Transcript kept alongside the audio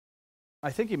I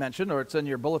think you mentioned, or it's in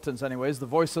your bulletins anyways, the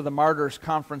Voice of the Martyrs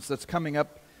conference that's coming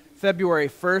up February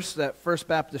 1st at First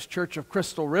Baptist Church of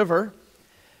Crystal River.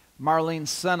 Marlene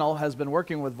Sennel has been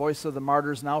working with Voice of the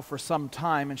Martyrs now for some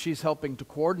time, and she's helping to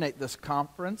coordinate this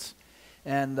conference.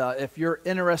 And if you're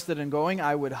interested in going,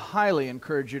 I would highly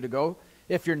encourage you to go.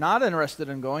 If you're not interested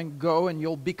in going, go and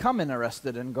you'll become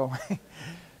interested in going.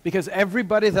 Because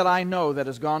everybody that I know that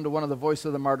has gone to one of the Voice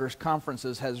of the Martyrs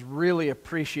conferences has really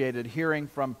appreciated hearing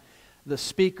from the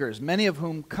speakers, many of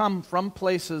whom come from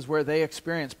places where they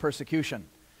experience persecution.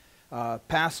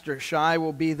 Pastor Shai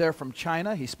will be there from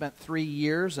China. He spent 3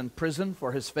 years in prison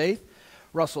for his faith.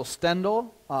 Russell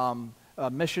Stendhal,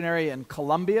 a missionary in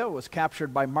Colombia, was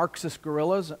captured by Marxist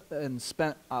guerrillas and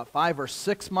spent 5 or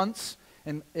 6 months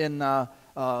in a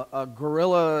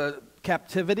guerrilla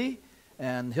captivity,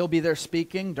 and he'll be there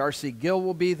speaking. Darcy Gill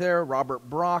will be there, Robert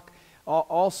Brock,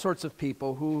 all sorts of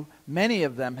people who, many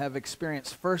of them have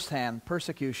experienced firsthand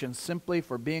persecution simply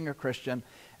for being a Christian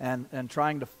and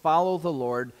trying to follow the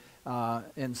Lord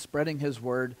in spreading His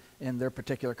word in their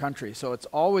particular country. So it's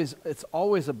always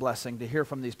a blessing to hear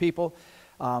from these people.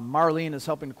 Marlene is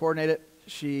helping to coordinate it.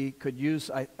 She could use,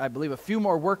 I believe, a few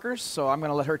more workers, so I'm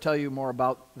going to let her tell you more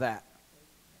about that.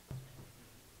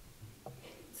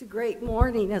 It's a great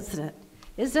morning, isn't it?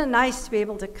 Isn't it nice to be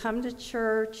able to come to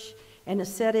church and to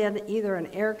sit in either an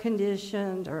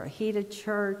air-conditioned or a heated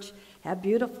church, have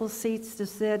beautiful seats to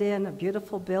sit in, a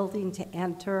beautiful building to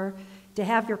enter, to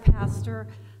have your pastor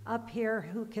up here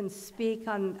who can speak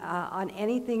on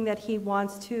anything that he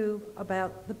wants to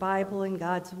about the Bible and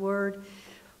God's Word.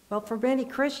 Well, for many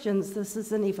Christians, this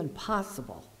isn't even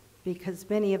possible because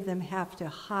many of them have to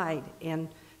hide and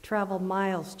travel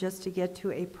miles just to get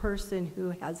to a person who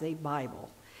has a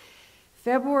Bible.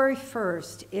 February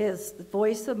 1st is the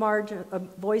Voice of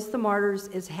the Martyrs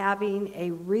is having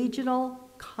a regional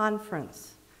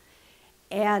conference,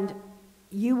 and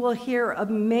you will hear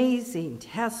amazing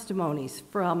testimonies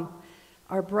from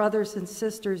our brothers and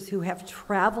sisters who have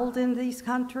traveled in these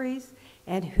countries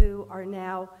and who are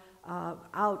now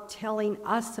out telling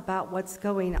us about what's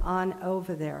going on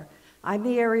over there. I'm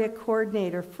the area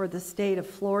coordinator for the state of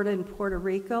Florida and Puerto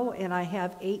Rico, and I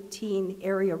have 18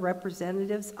 area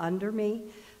representatives under me.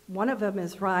 One of them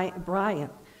is Brian,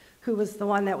 who was the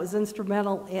one that was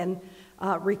instrumental in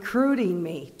recruiting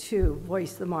me to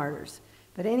Voice of the Martyrs.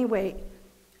 But anyway,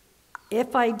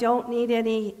 if I don't need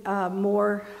any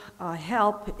more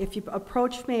help, if you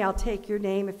approach me, I'll take your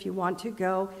name if you want to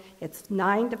go. It's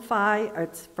 9 to 5, or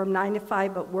it's from 9 to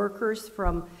 5, but workers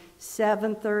from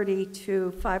 7:30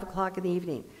 to 5 o'clock in the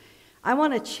evening. I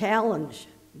want to challenge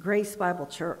Grace Bible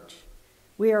Church.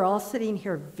 We are all sitting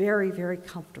here very, very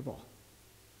comfortable.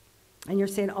 And you're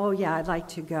saying, oh yeah, I'd like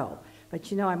to go. But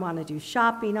you know, I want to do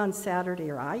shopping on Saturday,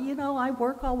 or I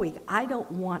work all week. I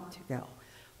don't want to go.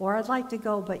 Or I'd like to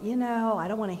go, but you know, I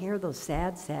don't want to hear those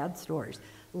sad, sad stories.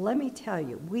 Let me tell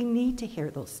you, we need to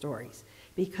hear those stories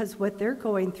because what they're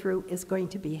going through is going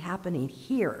to be happening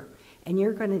here, and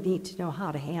you're going to need to know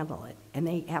how to handle it, and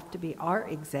they have to be our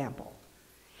example.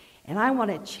 And I want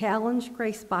to challenge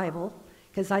Grace Bible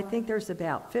because I think there's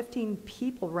about 15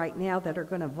 people right now that are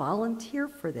going to volunteer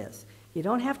for this. You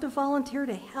don't have to volunteer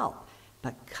to help,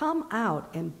 but come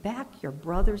out and back your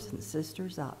brothers and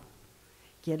sisters up.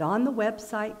 Get on the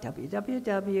website,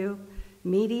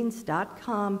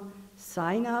 www.meetings.com,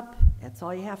 sign up, that's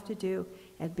all you have to do,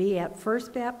 and be at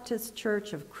First Baptist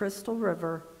Church of Crystal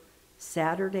River,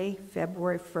 Saturday,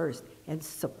 February 1st, and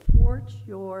support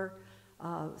your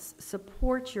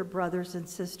brothers and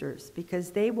sisters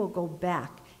because they will go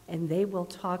back and they will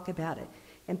talk about it.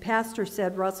 And Pastor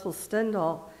said Russell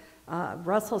Stendhal,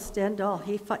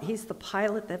 he's the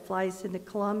pilot that flies into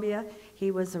Colombia.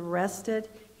 He was arrested.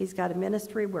 He's got a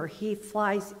ministry where he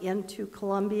flies into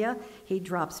Colombia. He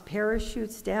drops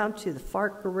parachutes down to the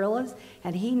FARC guerrillas,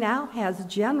 and he now has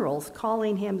generals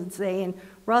calling him and saying,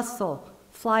 Russell,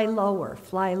 fly lower,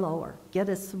 get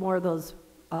us some more of those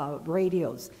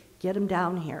radios, get them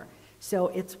down here. So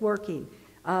it's working.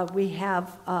 We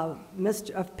have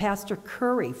Pastor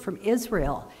Curry from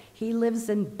Israel. He lives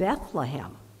in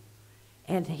Bethlehem,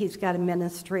 and he's got a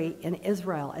ministry in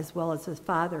Israel as well as his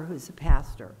father who's a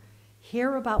pastor.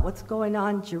 Hear about what's going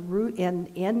on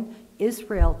in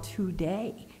Israel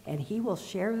today, and he will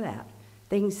share that,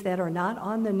 things that are not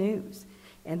on the news.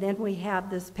 And then we have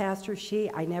this Pastor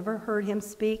I never heard him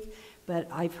speak, but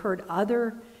I've heard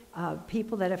other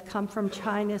people that have come from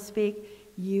China speak.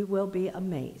 You will be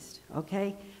amazed,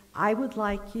 okay? I would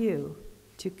like you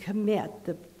to commit.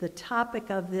 The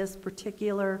topic of this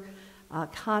particular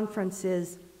conference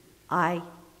is, I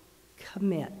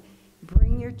commit.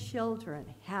 Bring your children,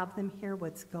 have them hear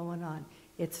what's going on.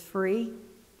 It's free.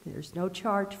 There's no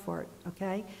charge for it,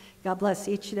 okay? God bless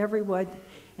each and every one.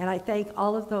 And I thank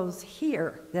all of those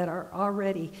here that are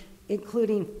already,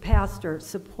 including Pastor,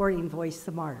 supporting Voice of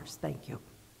the Martyrs. Thank you.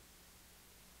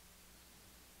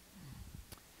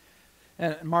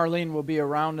 And Marlene will be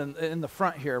around in the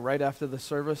front here right after the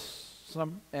service.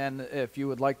 And if you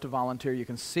would like to volunteer, you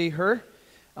can see her.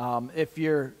 If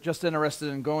you're just interested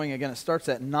in going, again, it starts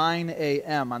at 9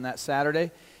 a.m. on that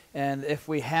Saturday. And if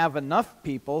we have enough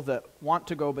people that want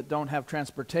to go but don't have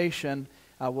transportation,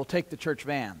 we'll take the church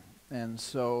van. And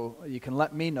so you can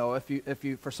let me know if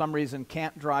you for some reason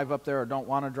can't drive up there or don't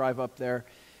want to drive up there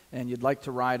and you'd like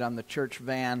to ride on the church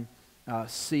van,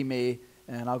 see me,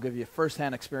 and I'll give you a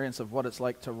first-hand experience of what it's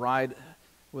like to ride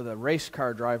with a race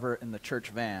car driver in the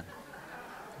church van.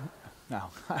 No,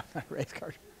 race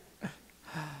car.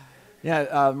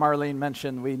 Yeah, Marlene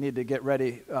mentioned we need to get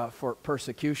ready for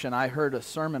persecution. I heard a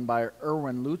sermon by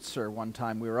Erwin Lutzer one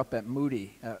time. We were up at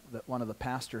Moody at one of the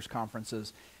pastors'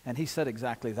 conferences, and he said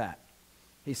exactly that.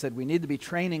 He said, we need to be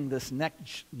training this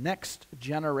next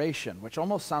generation, which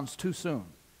almost sounds too soon,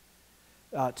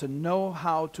 to know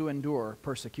how to endure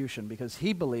persecution, because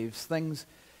he believes things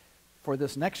for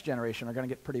this next generation are going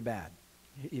to get pretty bad,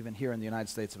 even here in the United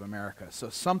States of America. So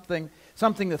something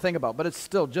to think about. But it's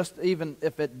still, just even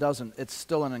if it doesn't, it's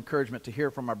still an encouragement to hear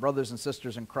from our brothers and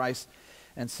sisters in Christ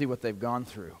and see what they've gone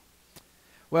through.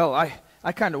 Well,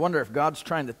 I kind of wonder if God's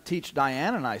trying to teach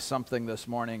Diane and I something this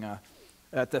morning.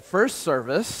 At the first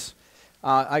service,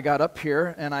 I got up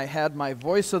here and I had my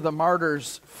Voice of the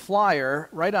Martyrs flyer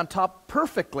right on top,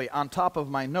 perfectly on top of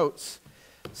my notes,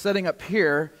 sitting up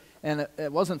here. And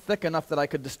it wasn't thick enough that I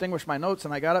could distinguish my notes,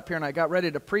 and I got up here and I got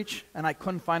ready to preach, and I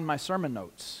couldn't find my sermon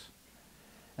notes.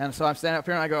 And so I'm standing up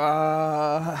here and I go,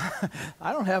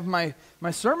 I don't have my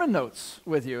sermon notes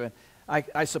with you. And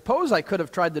I suppose I could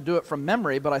have tried to do it from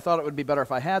memory, but I thought it would be better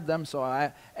if I had them. So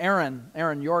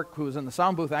Aaron York, who was in the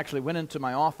sound booth, actually went into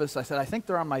my office. I said, I think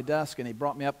they're on my desk, and he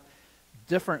brought me up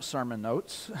different sermon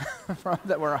notes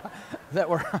that were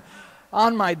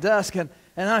on my desk.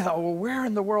 And I thought, well, where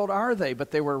in the world are they?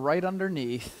 But they were right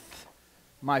underneath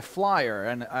my flyer.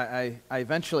 And I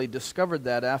eventually discovered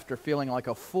that after feeling like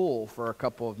a fool for a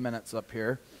couple of minutes up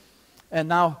here. And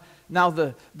now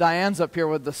Diane's up here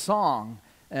with the song.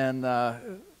 And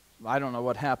I don't know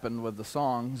what happened with the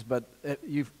songs, but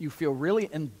you feel really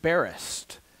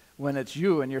embarrassed when it's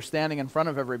you and you're standing in front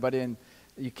of everybody and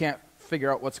you can't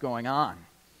figure out what's going on.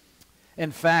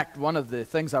 In fact, one of the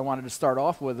things I wanted to start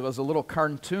off with was a little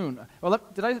cartoon. Well,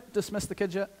 did I dismiss the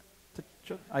kids yet?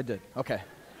 I did. Okay.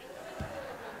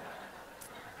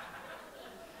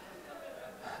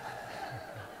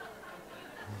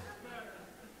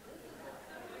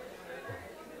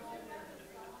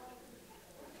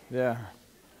 Yeah.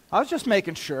 I was just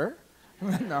making sure.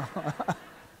 No.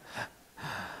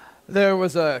 There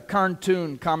was a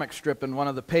cartoon comic strip in one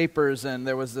of the papers, and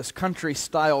there was this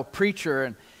country-style preacher,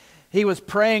 and he was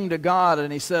praying to God,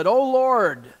 and he said, "Oh,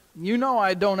 Lord, you know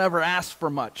I don't ever ask for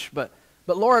much, but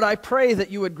Lord, I pray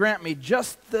that you would grant me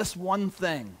just this one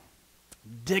thing,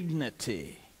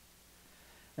 dignity."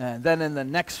 And then in the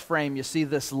next frame, you see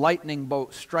this lightning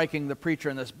bolt striking the preacher,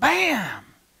 and this BAM!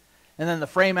 And then the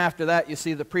frame after that, you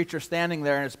see the preacher standing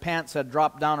there, and his pants had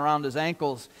dropped down around his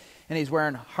ankles, and he's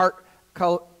wearing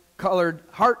heart-colored,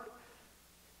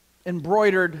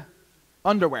 heart-embroidered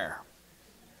underwear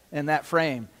in that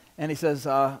frame. And he says,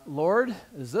 Lord,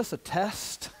 is this a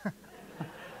test?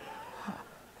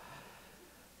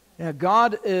 Yeah,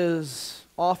 God is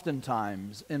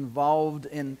oftentimes involved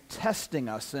in testing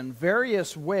us in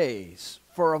various ways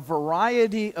for a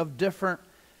variety of different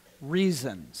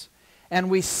reasons. And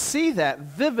we see that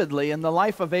vividly in the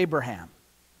life of Abraham.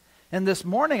 And this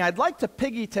morning, I'd like to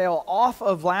piggytail off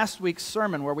of last week's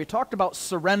sermon where we talked about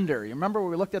surrender. You remember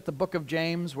when we looked at the book of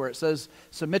James where it says,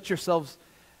 submit yourselves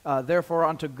therefore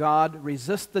unto God,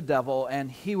 resist the devil,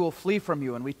 and he will flee from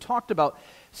you. And we talked about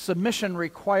submission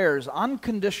requires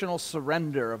unconditional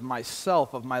surrender of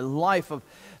myself, of my life, of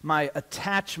my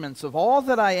attachments, of all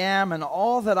that I am and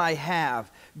all that I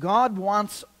have. God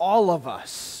wants all of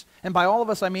us. And by all of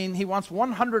us, I mean he wants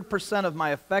 100% of my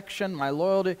affection, my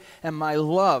loyalty, and my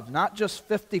love. Not just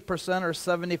 50% or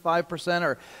 75%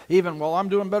 or even, well, I'm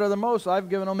doing better than most, I've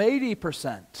given him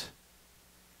 80%.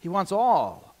 He wants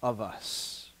all of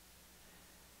us.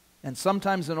 And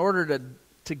sometimes in order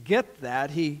to get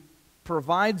that, he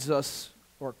provides us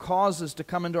or causes to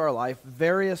come into our life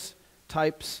various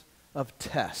types of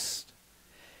tests.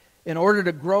 In order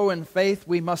to grow in faith,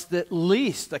 we must at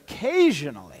least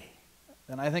occasionally,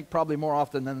 and I think probably more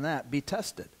often than that, be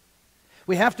tested.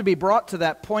 We have to be brought to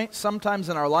that point sometimes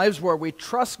in our lives where we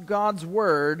trust God's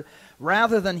word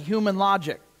rather than human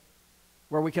logic,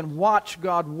 where we can watch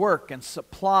God work and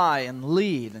supply and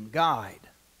lead and guide.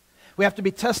 We have to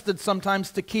be tested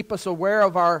sometimes to keep us aware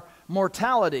of our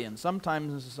mortality and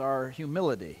sometimes our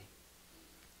humility.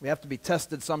 We have to be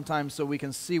tested sometimes so we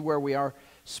can see where we are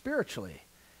spiritually.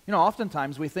 You know,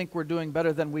 oftentimes we think we're doing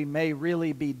better than we may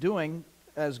really be doing,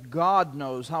 as God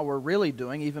knows how we're really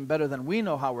doing, even better than we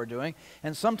know how we're doing.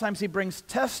 And sometimes He brings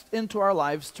tests into our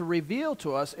lives to reveal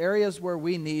to us areas where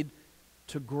we need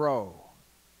to grow.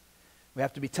 We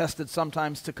have to be tested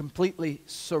sometimes to completely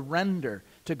surrender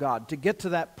to God, to get to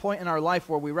that point in our life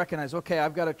where we recognize, okay,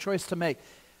 I've got a choice to make,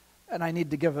 and I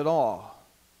need to give it all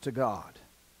to God.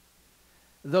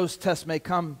 Those tests may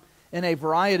come in a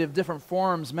variety of different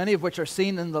forms, many of which are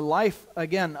seen in the life,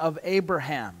 again, of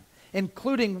Abraham,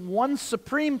 including one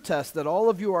supreme test that all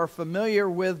of you are familiar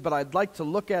with, but I'd like to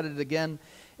look at it again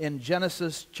in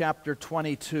Genesis chapter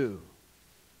 22.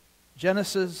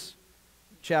 Genesis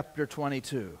chapter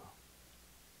 22.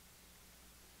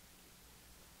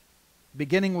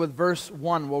 Beginning with verse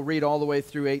 1, we'll read all the way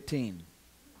through 18.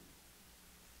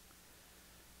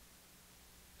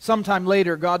 Sometime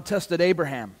later, God tested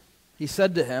Abraham. He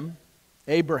said to him,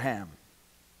 "Abraham."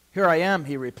 "Here I am,"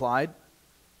 he replied.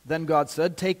 Then God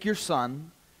said, "Take your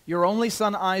son, your only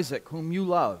son Isaac, whom you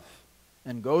love,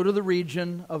 and go to the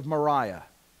region of Moriah.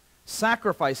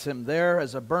 Sacrifice him there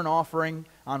as a burnt offering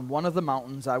on one of the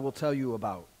mountains I will tell you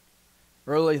about."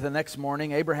 Early the next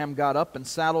morning, Abraham got up and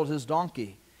saddled his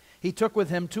donkey. He took with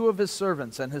him 2 of his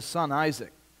servants and his son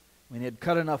Isaac. When he had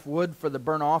cut enough wood for the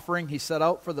burnt offering, he set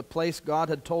out for the place God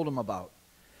had told him about.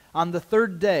 On the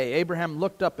 3rd day, Abraham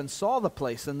looked up and saw the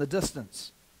place in the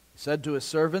distance. He said to his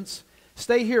servants,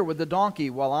 "Stay here with the donkey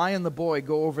while I and the boy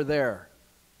go over there.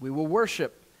 We will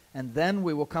worship, and then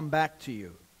we will come back to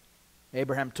you."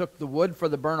 Abraham took the wood for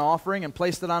the burnt offering and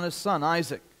placed it on his son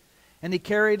Isaac, and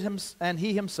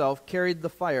he himself carried the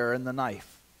fire and the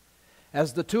knife.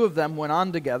 As the 2 of them went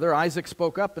on together, Isaac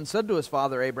spoke up and said to his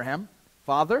father Abraham,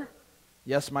 "Father?"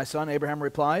 "Yes, my son," Abraham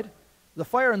replied. "The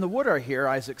fire and the wood are here,"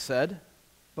 Isaac said,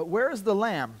 "but where is the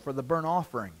lamb for the burnt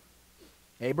offering?"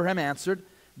 Abraham answered,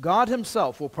 "God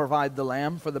himself will provide the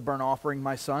lamb for the burnt offering,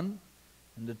 my son."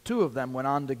 And the 2 of them went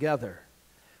on together.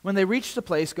 When they reached the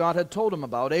place God had told him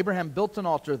about, Abraham built an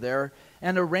altar there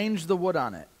and arranged the wood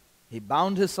on it. He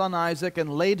bound his son Isaac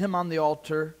and laid him on the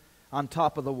altar on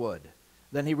top of the wood.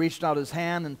 Then he reached out his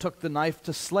hand and took the knife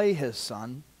to slay his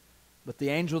son. But the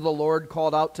angel of the Lord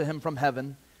called out to him from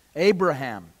heaven,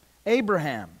 "Abraham,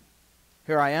 Abraham."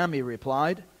 "Here I am," he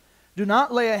replied. "Do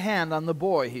not lay a hand on the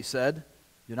boy," he said.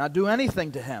 "Do not do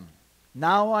anything to him.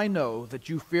 Now I know that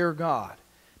you fear God,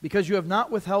 because you have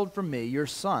not withheld from me your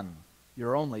son,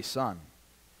 your only son."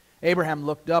 Abraham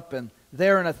looked up, and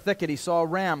there in a thicket he saw a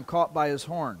ram caught by his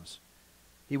horns.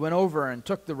 He went over and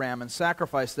took the ram and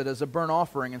sacrificed it as a burnt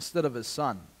offering instead of his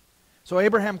son. So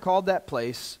Abraham called that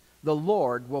place, "The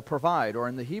Lord will provide," or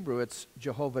in the Hebrew it's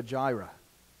Jehovah Jireh.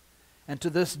 And to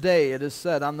this day it is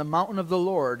said, "On the mountain of the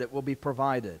Lord it will be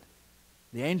provided."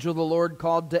 The angel of the Lord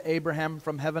called to Abraham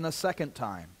from heaven a 2nd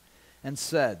time and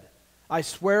said, "I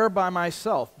swear by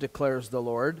myself, declares the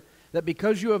Lord, that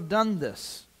because you have done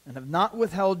this and have not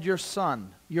withheld your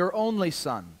son, your only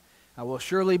son, I will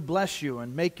surely bless you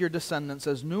and make your descendants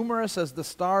as numerous as the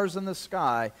stars in the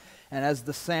sky and as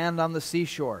the sand on the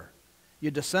seashore.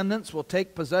 Your descendants will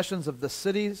take possessions of the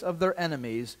cities of their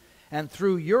enemies, and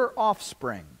through your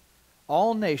offspring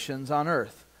all nations on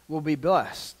earth will be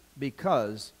blessed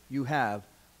because you have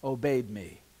obeyed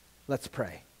me." Let's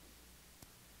pray.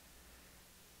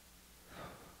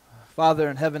 Father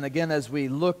in heaven, again, as we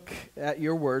look at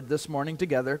your word this morning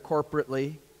together,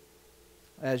 corporately,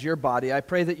 as your body, I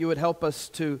pray that you would help us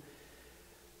to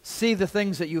see the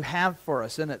things that you have for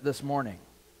us in it this morning.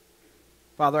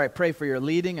 Father, I pray for your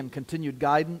leading and continued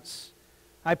guidance.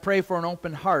 I pray for an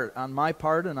open heart on my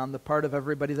part and on the part of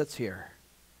everybody that's here.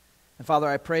 And Father,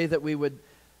 I pray that we would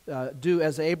do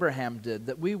as Abraham did,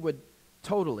 that we would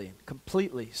totally,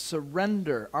 completely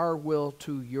surrender our will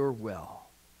to your will.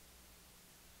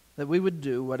 That we would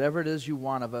do whatever it is you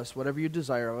want of us, whatever you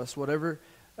desire of us, whatever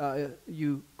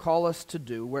you call us to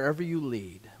do, wherever you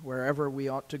lead, wherever we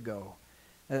ought to go,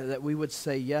 that we would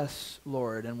say, "Yes,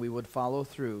 Lord," and we would follow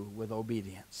through with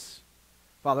obedience.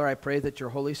 Father, I pray that your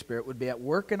Holy Spirit would be at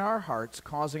work in our hearts,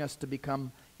 causing us to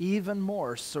become even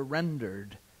more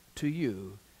surrendered to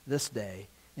you this day.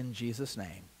 In Jesus'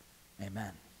 name,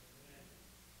 amen.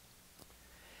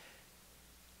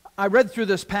 I read through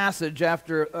this passage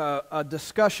after a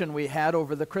discussion we had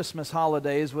over the Christmas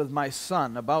holidays with my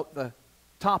son about the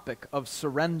topic of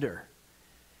surrender.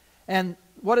 And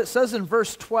what it says in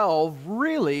verse 12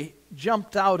 really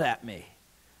jumped out at me.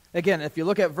 Again, if you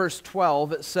look at verse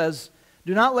 12, it says,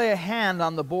 "Do not lay a hand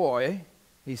on the boy,"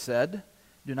 he said.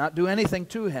 "Do not do anything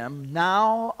to him.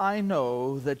 Now I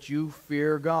know that you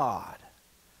fear God."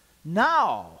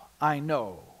 Now I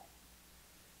know.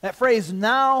 That phrase,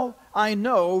 "now I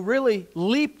know," really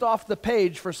leaped off the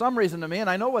page for some reason to me, and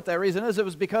I know what that reason is. It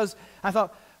was because I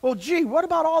thought, well, gee, what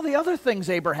about all the other things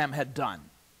Abraham had done?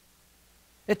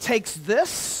 It takes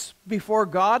this before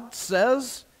God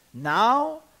says,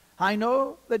 "Now I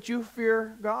know that you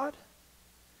fear God."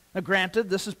 Now, granted,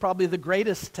 this is probably the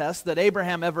greatest test that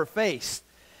Abraham ever faced.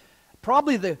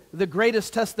 Probably the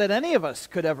greatest test that any of us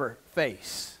could ever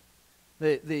face.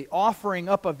 The offering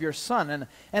up of your son.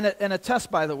 And a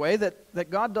test, by the way, that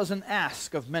God doesn't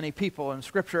ask of many people in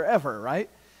Scripture ever, right?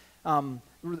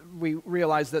 We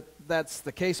realize that that's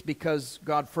the case because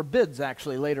God forbids,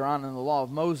 actually, later on in the law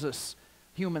of Moses,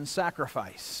 human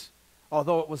sacrifice.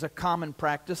 Although it was a common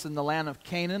practice in the land of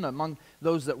Canaan among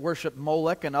those that worshiped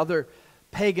Molech and other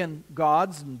pagan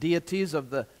gods and deities of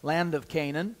the land of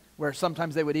Canaan, where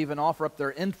sometimes they would even offer up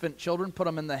their infant children, put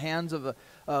them in the hands of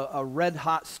a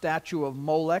red-hot statue of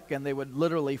Molech, and they would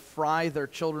literally fry their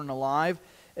children alive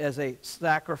as a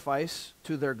sacrifice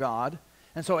to their god.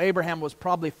 And so Abraham was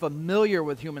probably familiar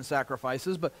with human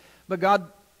sacrifices, but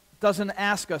God doesn't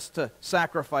ask us to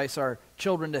sacrifice our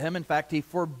children to him. In fact, he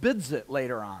forbids it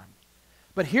later on.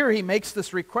 But here he makes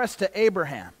this request to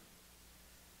Abraham.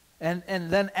 And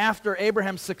then after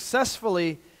Abraham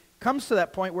successfully comes to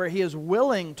that point where he is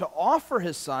willing to offer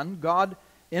his son, God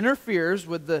interferes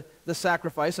with the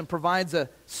sacrifice and provides a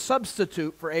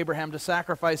substitute for Abraham to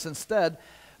sacrifice instead.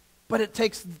 But it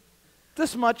takes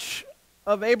this much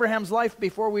of Abraham's life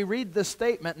before we read this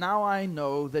statement, "Now I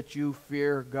know that you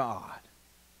fear God."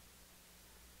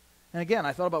 And again,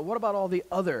 I thought about, what about all the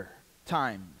other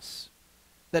times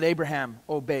that Abraham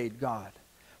obeyed God?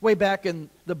 Way back in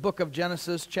the book of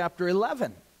Genesis chapter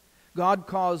 11, God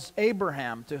caused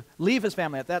Abraham to leave his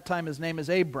family. At that time his name is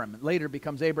Abram. It later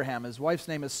becomes Abraham. His wife's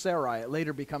name is Sarai. It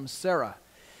later becomes Sarah.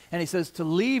 And he says to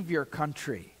leave your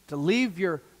country, to leave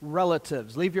your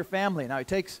relatives, leave your family. Now he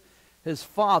takes his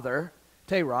father,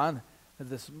 Terah.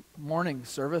 This morning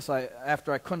service,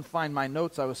 after I couldn't find my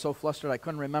notes, I was so flustered I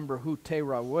couldn't remember who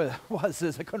Terah was.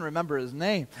 I couldn't remember his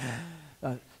name.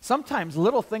 Sometimes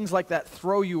little things like that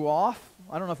throw you off.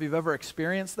 I don't know if you've ever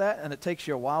experienced that, and it takes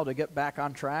you a while to get back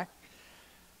on track.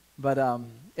 But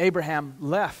Abraham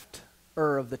left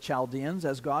Ur of the Chaldeans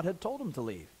as God had told him to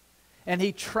leave. And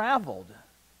he traveled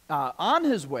on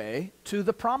his way to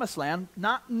the Promised Land,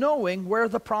 not knowing where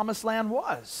the Promised Land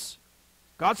was.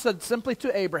 God said simply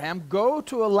to Abraham, "Go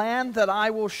to a land that I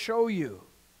will show you."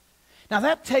 Now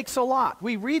that takes a lot.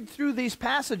 We read through these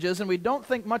passages and we don't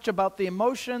think much about the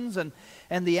emotions and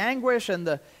the anguish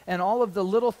and all of the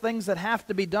little things that have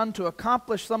to be done to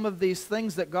accomplish some of these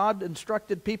things that God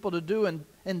instructed people to do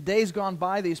in days gone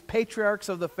by, these patriarchs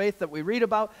of the faith that we read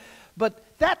about. But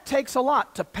that takes a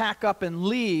lot to pack up and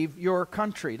leave your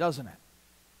country, doesn't it?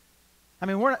 I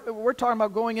mean, we're talking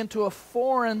about going into a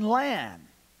foreign land.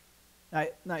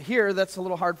 Now here, that's a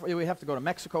little hard for you. We have to go to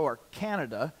Mexico or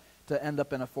Canada to end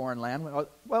up in a foreign land.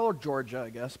 Well, or Georgia, I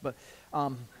guess. But,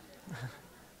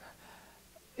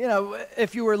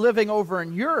 if you were living over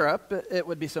in Europe, it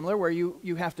would be similar, where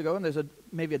you have to go, and there's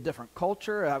maybe a different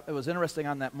culture. It was interesting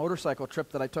on that motorcycle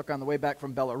trip that I took on the way back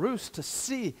from Belarus to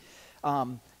see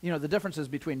the differences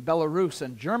between Belarus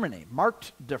and Germany,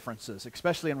 marked differences,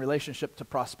 especially in relationship to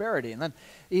prosperity, and then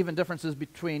even differences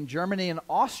between Germany and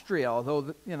Austria,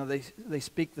 although they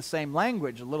speak the same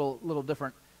language, a little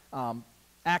different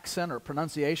accent or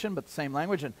pronunciation, but the same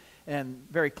language, and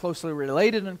very closely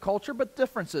related in culture, but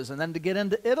differences. And then to get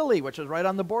into Italy, which is right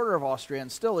on the border of Austria,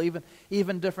 and still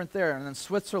even different there, and then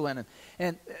Switzerland,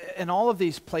 and all of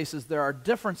these places there are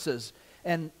differences.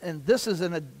 And this is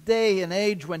in a day and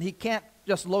age when he can't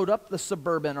just load up the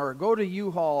Suburban or go to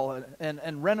U-Haul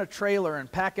and rent a trailer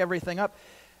and pack everything up.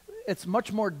 It's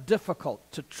much more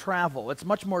difficult to travel. It's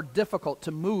much more difficult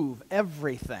to move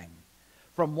everything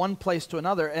from one place to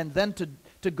another, and then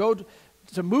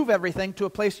to move everything to a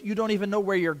place you don't even know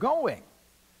where you're going.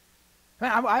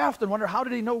 I often wonder, how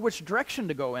did he know which direction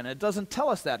to go in? It doesn't tell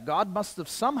us that. God must have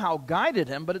somehow guided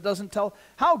him, but it doesn't tell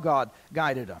how God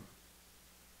guided him.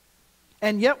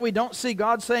 And yet we don't see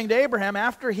God saying to Abraham,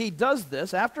 after he does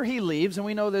this, after he leaves, and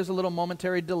we know there's a little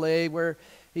momentary delay where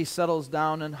he settles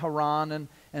down in Haran,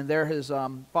 and there his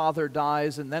father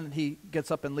dies, and then he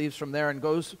gets up and leaves from there and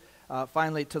goes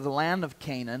finally to the land of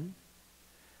Canaan.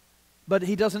 But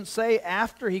he doesn't say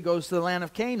after he goes to the land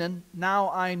of Canaan, "Now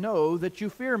I know that you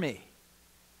fear me."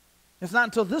 It's not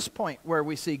until this point where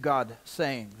we see God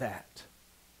saying that.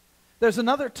 There's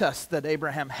another test that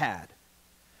Abraham had,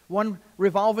 one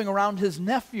revolving around his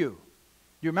nephew.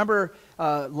 You remember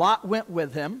Lot went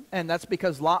with him, and that's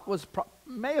because Lot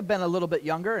may have been a little bit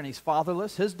younger, and he's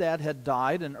fatherless. His dad had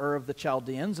died in Ur of the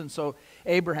Chaldeans, and so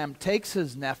Abraham takes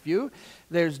his nephew.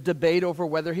 There's debate over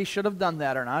whether he should have done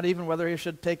that or not, even whether he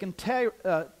should have taken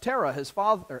Terah, his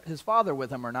father, with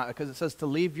him or not, because it says to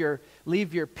leave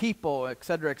your people,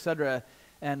 etc.,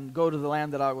 and go to the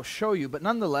land that I will show you. But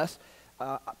nonetheless,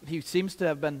 he seems to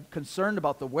have been concerned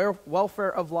about the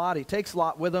welfare of Lot. He takes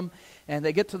Lot with him, and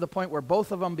they get to the point where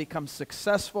both of them become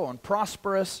successful and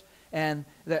prosperous, and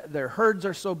their herds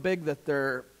are so big that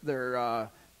their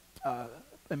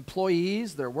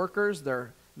employees, their workers,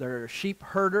 their sheep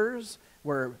herders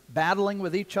were battling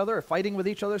with each other, fighting with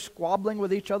each other, squabbling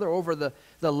with each other over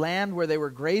the land where they were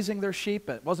grazing their sheep.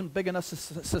 It wasn't big enough to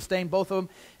sustain both of them.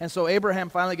 And so Abraham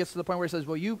finally gets to the point where he says,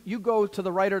 well, you go to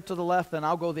the right or to the left, and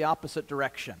I'll go the opposite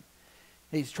direction.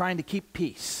 He's trying to keep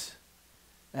peace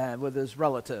with his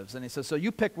relatives. And he says, so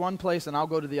you pick one place, and I'll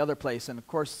go to the other place. And of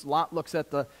course, Lot looks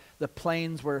at the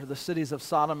plains where the cities of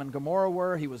Sodom and Gomorrah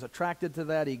were. He was attracted to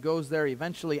that. He goes there. He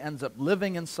eventually ends up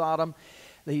living in Sodom.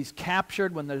 He's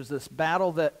captured when there's this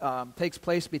battle that takes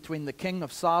place between the king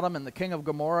of Sodom and the king of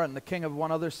Gomorrah and the king of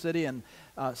one other city and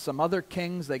some other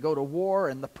kings. They go to war.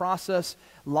 In the process,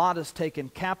 Lot is taken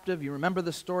captive. You remember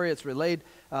the story. It's relayed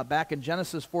back in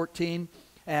Genesis 14.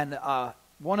 And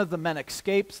one of the men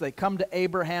escapes. They come to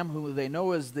Abraham, who they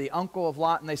know is the uncle of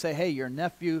Lot, and they say, hey, your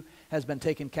nephew has been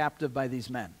taken captive by these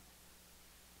men.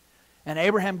 And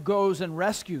Abraham goes and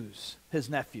rescues his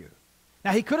nephew.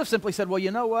 Now, he could have simply said, well, you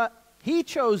know what? He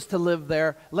chose to live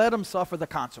there. Let him suffer the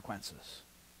consequences.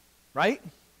 Right?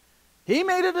 He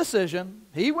made a decision.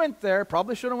 He went there.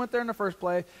 Probably should have went there in the first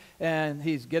place. And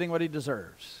he's getting what he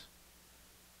deserves.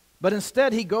 But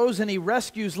instead, he goes and he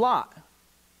rescues Lot.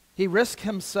 He risks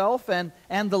himself and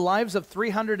the lives of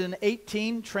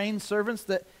 318 trained servants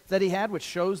that he had, which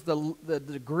shows the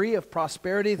degree of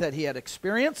prosperity that he had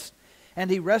experienced.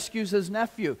 And he rescues his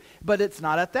nephew. But it's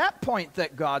not at that point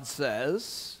that God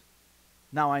says,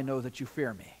 now I know that you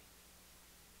fear me.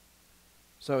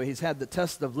 So he's had the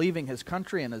test of leaving his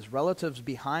country and his relatives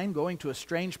behind, going to a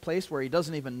strange place where he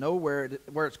doesn't even know where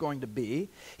it's going to be.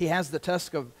 He has the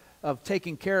test of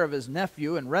taking care of his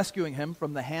nephew and rescuing him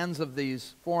from the hands of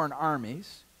these foreign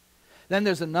armies. Then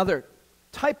there's another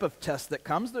type of test that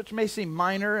comes, which may seem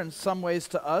minor in some ways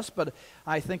to us, but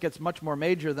I think it's much more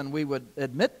major than we would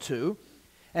admit to.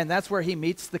 And that's where he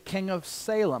meets the king of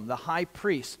Salem, the high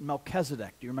priest,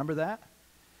 Melchizedek. Do you remember that?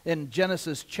 In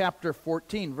Genesis chapter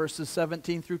 14, verses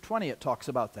 17 through 20, it talks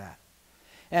about that.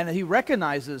 And he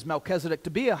recognizes Melchizedek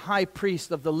to be a high priest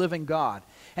of the living God.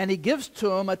 And he gives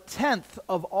to him a tenth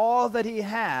of all that he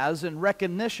has in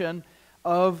recognition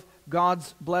of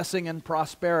God's blessing and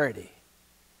prosperity.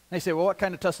 They say, well, what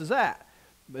kind of test is that?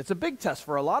 It's a big test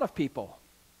for a lot of people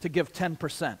to give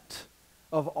 10%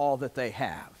 of all that they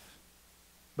have.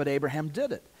 But Abraham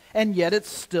did it. And yet it's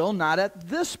still not at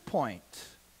this point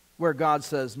where God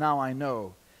says, now I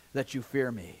know that you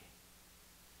fear me.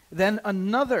 Then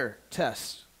another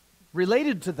test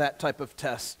related to that type of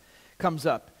test comes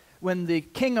up. When the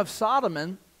king of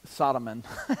the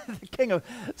king of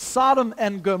Sodom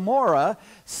and Gomorrah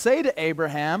say to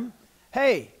Abraham,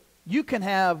 hey, you can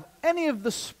have any of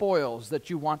the spoils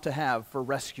that you want to have for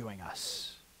rescuing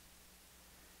us.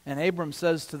 And Abram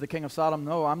says to the king of Sodom,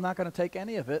 no, I'm not going to take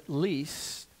any of it,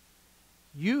 lest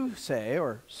you say,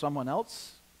 or someone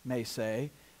else may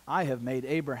say, I have made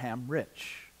Abraham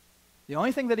rich. The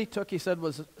only thing that he took, he said,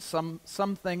 was some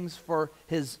things for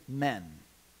his men.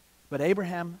 But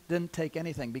Abraham didn't take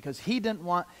anything because he didn't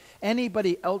want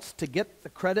anybody else to get the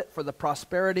credit for the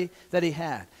prosperity that he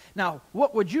had. Now,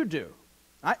 what would you do?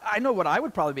 I know what I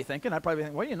would probably be thinking. I'd probably be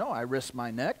thinking, well, I risked my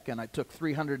neck, and I took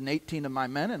 318 of my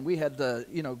men, and we had to,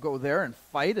 go there and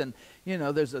fight, and,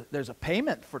 there's a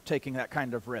payment for taking that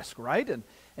kind of risk, right?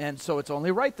 And so it's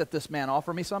only right that this man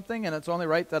offer me something, and it's only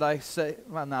right that I say,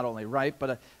 well, not only right,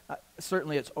 but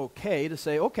certainly it's okay to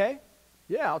say, okay,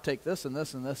 yeah, I'll take this and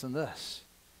this and this and this.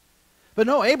 But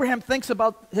no, Abraham thinks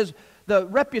about the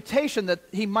reputation that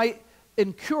he might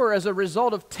incur as a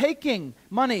result of taking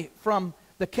money from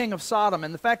the king of Sodom,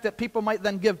 and the fact that people might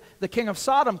then give the king of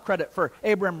Sodom credit for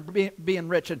Abraham being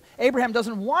rich. And Abraham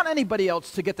doesn't want anybody else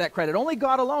to get that credit, only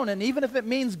God alone. And even if it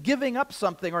means giving up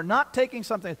something or not taking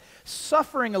something,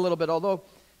 suffering a little bit, although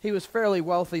he was fairly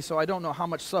wealthy, so I don't know how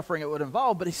much suffering it would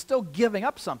involve, but he's still giving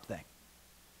up something.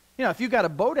 If you got a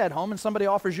boat at home and somebody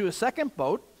offers you a second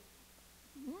boat,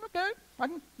 okay, I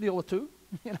can deal with two.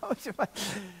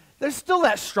 There's still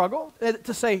that struggle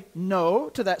to say no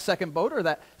to that second boat or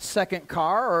that second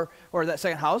car or that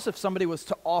second house. If somebody was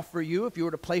to offer you, if you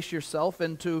were to place yourself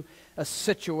into a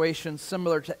situation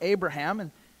similar to Abraham,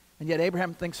 and yet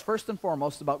Abraham thinks first and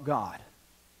foremost about God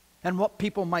and what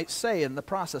people might say in the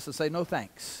process and say, no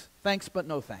thanks. Thanks, but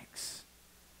no thanks.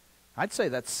 I'd say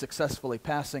that's successfully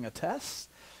passing a test.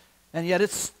 And yet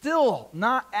it's still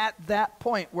not at that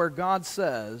point where God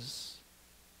says,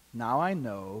 now I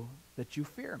know that you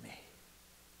fear me.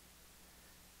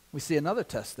 We see another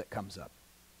test that comes up.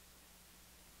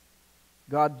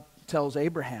 God tells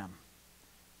Abraham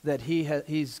that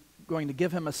he's going to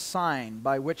give him a sign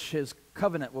by which his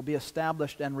covenant will be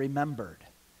established and remembered.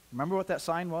 Remember what that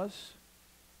sign was?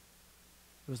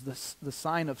 It was the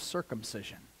sign of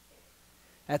circumcision.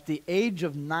 At the age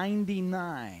of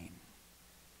 99,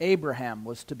 Abraham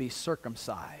was to be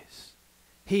circumcised.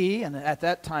 He, and at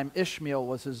that time Ishmael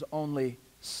was his only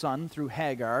son through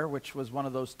Hagar, which was one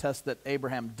of those tests that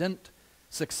Abraham didn't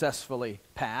successfully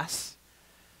pass.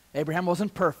 Abraham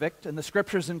wasn't perfect, and the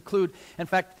scriptures include, in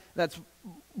fact, that's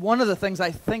one of the things I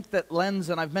think that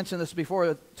lends, and I've mentioned this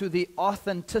before, to the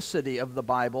authenticity of the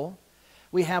Bible.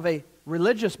 We have a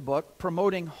religious book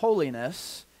promoting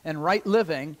holiness and right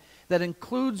living that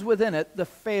includes within it the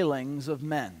failings of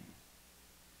men.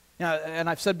 Now, and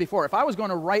I've said before, if I was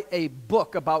going to write a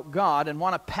book about God and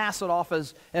want to pass it off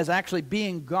as actually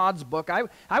being God's book,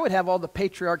 I would have all the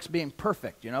patriarchs being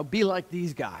perfect, be like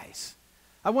these guys.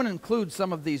 I wouldn't include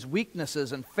some of these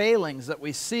weaknesses and failings that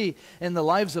we see in the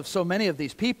lives of so many of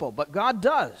these people, but God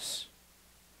does.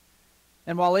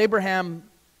 And while Abraham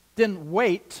didn't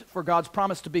wait for God's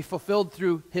promise to be fulfilled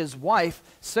through his wife,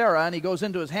 Sarah, and he goes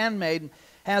into his handmaid and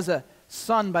has a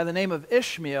son by the name of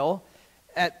Ishmael,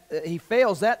 he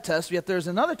fails that test, yet there's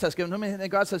another test given to him, and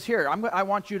God says, here, I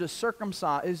want you to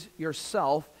circumcise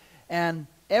yourself and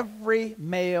every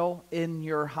male in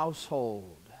your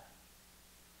household. You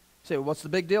say, well, what's the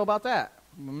big deal about that?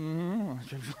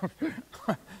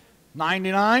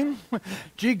 99?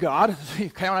 Gee, God,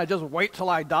 can't I just wait till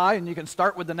I die and you can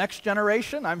start with the next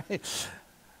generation? I mean,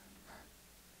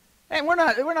 and we're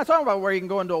not talking about where you can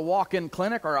go into a walk-in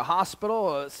clinic or a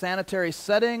hospital, a sanitary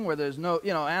setting where there's no,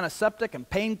 antiseptic and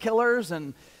painkillers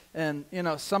and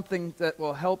something that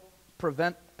will help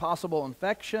prevent possible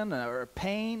infection or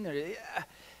pain.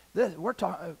 We're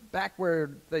talking back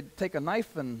where they take a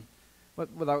knife and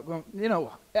without going,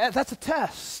 that's a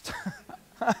test.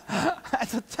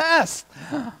 That's a test.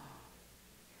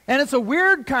 And it's a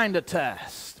weird kind of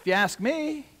test, if you ask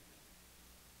me.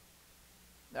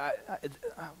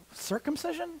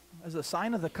 Circumcision as a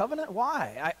sign of the covenant?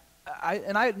 Why?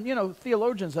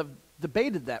 Theologians have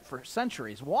debated that for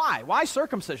centuries. Why? Why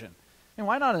circumcision? And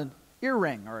why not an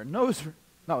earring or a nose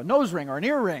ring or an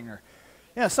earring or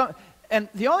and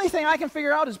the only thing I can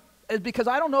figure out is because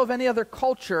I don't know of any other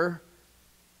culture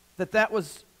that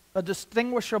was a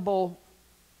distinguishable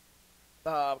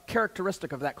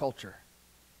characteristic of that culture.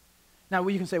 Now,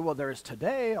 you can say, well, there is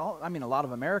today. A lot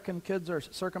of American kids are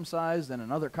circumcised in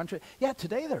another country. Yeah,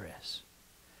 today there is.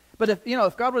 But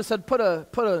if God would have said, put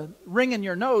a ring in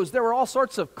your nose, there were all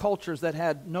sorts of cultures that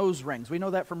had nose rings. We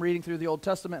know that from reading through the Old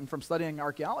Testament and from studying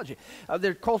archaeology.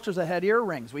 There are cultures that had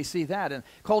earrings. We see that. And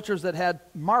cultures that had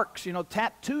marks.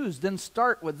 Tattoos didn't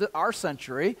start with our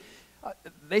century.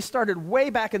 They started way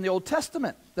back in the Old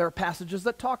Testament. There are passages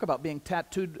that talk about being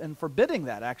tattooed and forbidding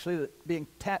that, actually, being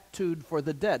tattooed for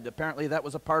the dead. Apparently that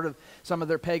was a part of some of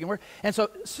their pagan work. And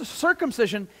so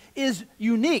circumcision is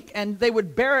unique, and they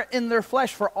would bear it in their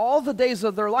flesh for all the days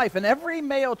of their life. And every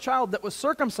male child that was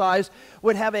circumcised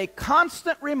would have a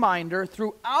constant reminder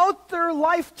throughout their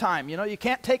lifetime. You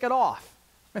can't take it off,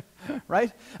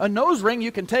 right? A nose ring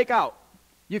you can take out.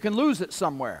 You can lose it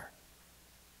somewhere.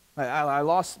 I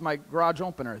lost my garage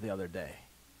opener the other day,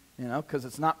 because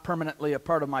it's not permanently a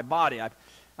part of my body.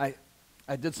 I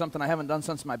did something I haven't done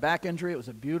since my back injury. It was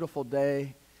a beautiful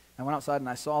day. I went outside and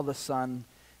I saw the sun,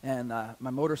 and my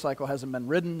motorcycle hasn't been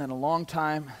ridden in a long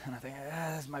time. And I think,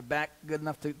 is my back good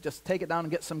enough to just take it down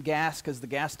and get some gas, because the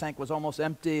gas tank was almost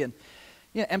empty. And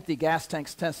empty gas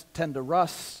tanks tend to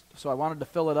rust, so I wanted to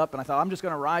fill it up. And I thought, I'm just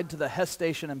going to ride to the Hess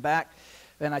station and back.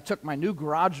 And I took my new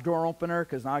garage door opener,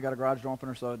 because now I got a garage door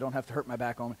opener so I don't have to hurt my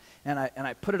back on it, and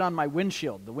I put it on my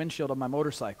windshield, the windshield of my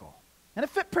motorcycle. And it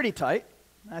fit pretty tight.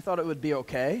 I thought it would be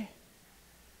okay.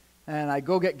 And I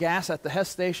go get gas at the Hess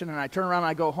station, and I turn around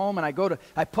and I go home, and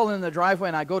I pull in the driveway,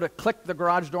 and I go to click the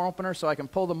garage door opener so I can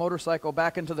pull the motorcycle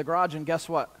back into the garage, and guess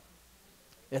what?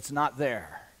 It's not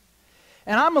there.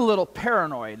 And I'm a little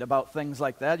paranoid about things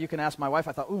like that. You can ask my wife.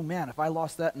 I thought, oh man, if I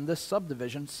lost that in this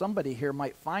subdivision, somebody here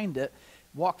might find it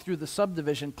walk through the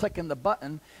subdivision, clicking the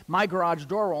button, my garage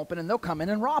door will open and they'll come in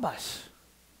and rob us.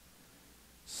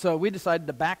 So we decided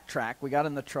to backtrack. We got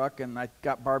in the truck and I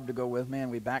got Barb to go with me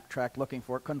and we backtracked looking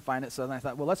for it, couldn't find it. So then I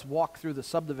thought, well, let's walk through the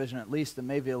subdivision at least and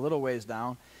maybe a little ways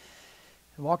down.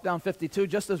 I walked down 52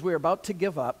 just as we were about to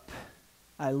give up.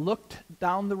 I looked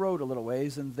down the road a little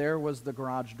ways and there was the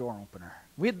garage door opener.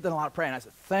 We had done a lot of praying. I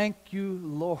said, thank you,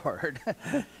 Lord.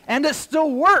 And it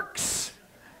still works.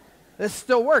 It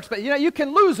still works. But you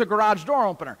can lose a garage door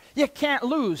opener. You can't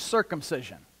lose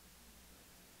circumcision.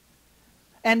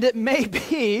 And it may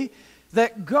be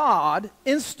that God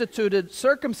instituted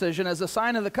circumcision as a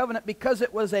sign of the covenant because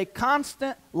it was a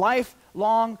constant,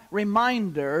 lifelong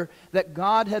reminder that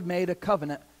God had made a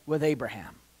covenant with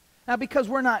Abraham. Now, because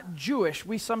we're not Jewish,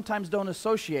 we sometimes don't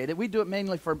associate it. We do it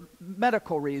mainly for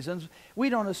medical reasons. We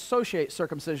don't associate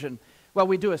circumcision. Well,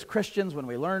 we do as Christians when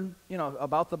we learn,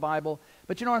 about the Bible.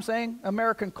 But you know what I'm saying?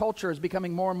 American culture is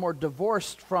becoming more and more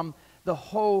divorced from the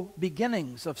whole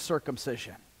beginnings of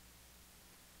circumcision.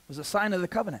 It was a sign of the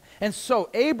covenant. And so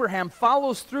Abraham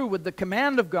follows through with the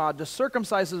command of God to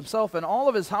circumcise himself and all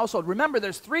of his household. Remember,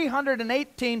 there's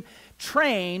 318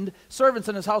 trained servants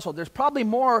in his household. There's probably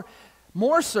more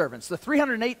servants. The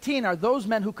 318 are those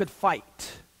men who could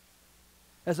fight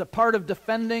as a part of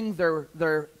defending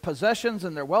their possessions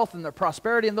and their wealth and their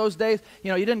prosperity in those days.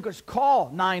 You didn't just call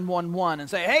 911 and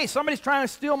say, hey, somebody's trying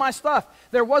to steal my stuff.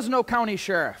 There was no county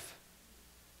sheriff.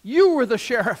 You were the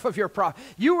sheriff of your property.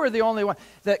 You were the only one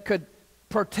that could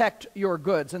protect your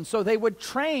goods. And so they would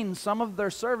train some of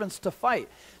their servants to fight.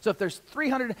 So if there's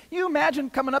 300, you imagine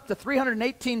coming up to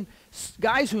 318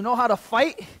 guys who know how to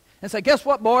fight and say, guess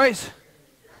what, boys?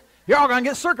 You're all going to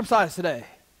get circumcised today.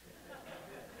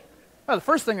 Well, the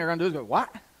first thing they're going to do is go, what?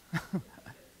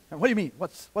 What do you mean?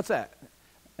 What's that?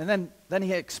 And then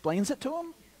he explains it to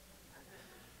them.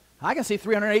 I can see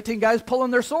 318 guys pulling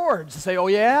their swords and say, oh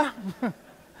yeah?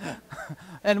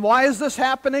 And why is this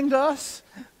happening to us?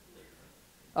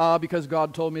 Because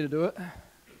God told me to do it.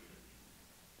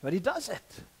 But he does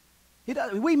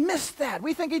it. We miss that.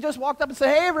 We think he just walked up and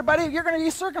said, hey, everybody, you're going to be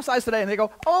circumcised today. And they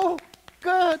go, oh,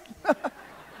 good.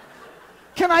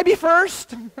 Can I be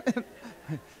first?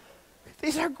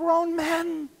 These are grown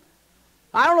men.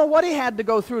 I don't know what he had to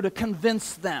go through to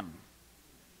convince them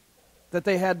that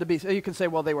they had to be. You can say,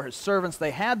 well, they were his servants.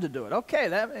 They had to do it.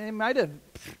 Okay, he might have,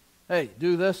 hey,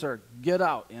 do this or get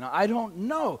out. I don't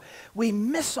know. We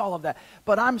miss all of that.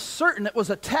 But I'm certain it was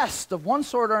a test of one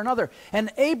sort or another. And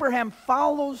Abraham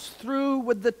follows through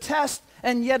with the test,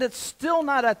 and yet it's still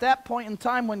not at that point in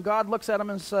time when God looks at him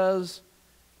and says,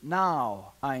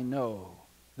 now I know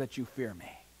that you fear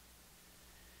me.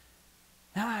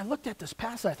 Now I looked at this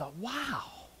passage, I thought, wow,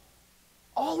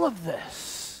 all of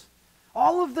this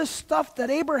stuff that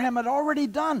Abraham had already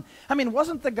done. I mean,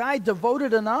 wasn't the guy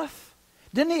devoted enough?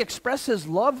 Didn't he express his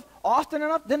love often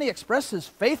enough? Didn't he express his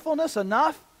faithfulness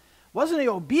enough? Wasn't he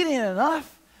obedient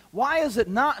enough? Why is it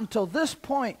not until this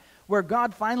point where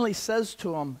God finally says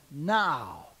to him,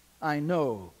 now I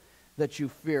know that you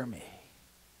fear me?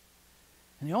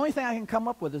 And the only thing I can come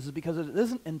up with is because it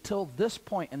isn't until this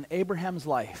point in Abraham's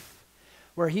life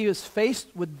where he is faced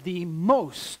with the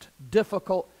most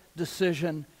difficult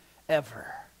decision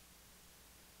ever.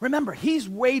 Remember, he's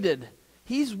waited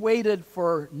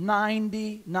for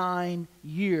 99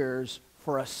 years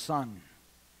for a son.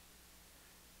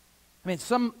 I mean,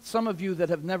 some of you that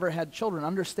have never had children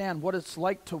understand what it's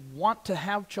like to want to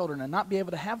have children and not be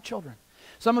able to have children.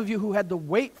 Some of you who had to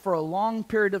wait for a long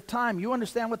period of time, you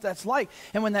understand what that's like.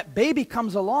 And when that baby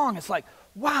comes along, it's like,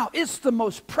 wow, it's the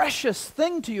most precious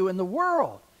thing to you in the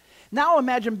world. Now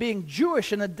imagine being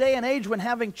Jewish in a day and age when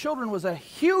having children was a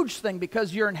huge thing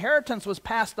because your inheritance was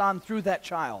passed on through that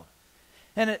child.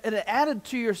 And it added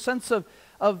to your sense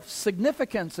of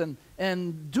significance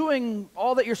and doing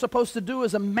all that you're supposed to do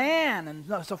as a man.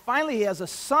 And so finally he has a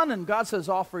son, and God says,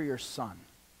 offer your son,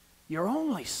 your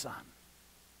only son.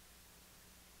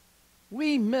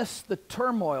 We miss the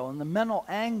turmoil and the mental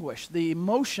anguish, the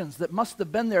emotions that must have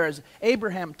been there as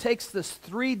Abraham takes this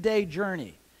 3-day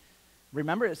journey.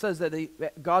 Remember, it says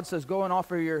that God says, go and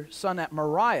offer your son at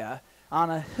Moriah on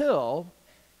a hill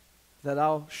that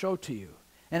I'll show to you.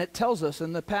 And it tells us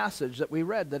in the passage that we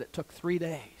read that it took 3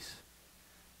 days.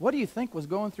 What do you think was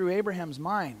going through Abraham's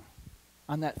mind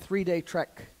on that 3-day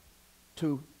trek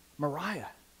to Moriah?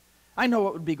 I know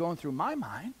what would be going through my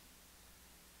mind.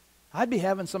 I'd be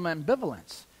having some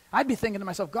ambivalence. I'd be thinking to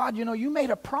myself, God, you made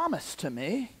a promise to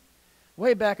me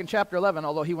way back in chapter 11,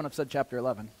 although he wouldn't have said chapter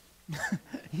 11.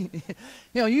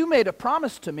 You made a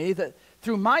promise to me that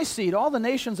through my seed all the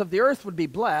nations of the earth would be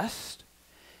blessed.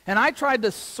 And I tried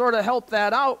to sort of help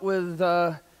that out with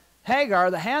Hagar,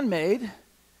 the handmaid,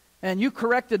 and you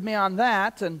corrected me on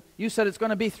that, and you said it's going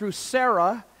to be through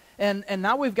Sarah, and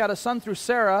now we've got a son through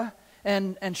Sarah,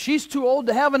 and she's too old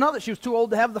to have another. She was too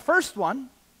old to have the first one.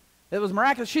 It was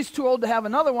miraculous. She's too old to have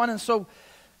another one, and so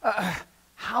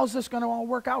how's this going to all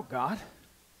work out, God?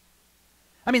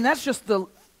 I mean, that's just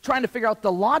trying to figure out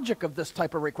the logic of this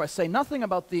type of request. Say nothing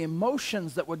about the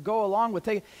emotions that would go along with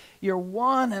taking your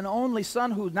one and only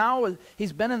son, who now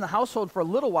he's been in the household for a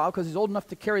little while because he's old enough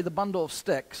to carry the bundle of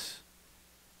sticks.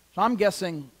 So I'm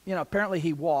guessing, apparently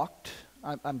he walked.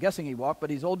 I'm guessing he walked, but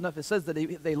he's old enough. It says that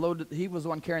he was the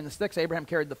one carrying the sticks. Abraham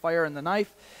carried the fire and the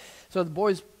knife. So the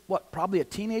boy's, probably a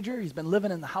teenager. He's been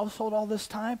living in the household all this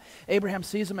time. Abraham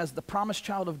sees him as the promised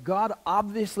child of God,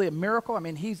 obviously a miracle. I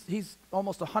mean, he's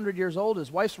almost 100 years old. His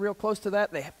wife's real close to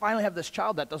that. They finally have this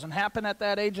child. That doesn't happen at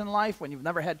that age in life when you've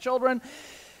never had children.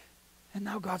 And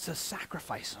now God says,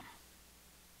 sacrifice him.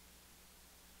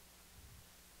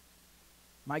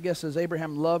 My guess is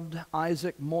Abraham loved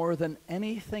Isaac more than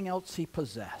anything else he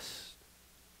possessed.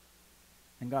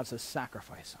 And God says,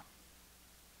 sacrifice him.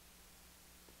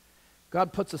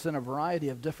 God puts us in a variety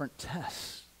of different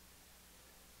tests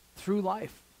through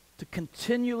life to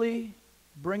continually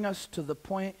bring us to the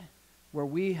point where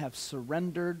we have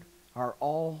surrendered our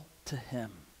all to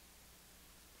him.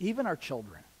 Even our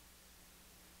children.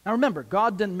 Now remember,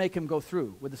 God didn't make him go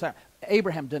through with this.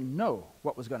 Abraham didn't know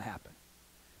what was going to happen.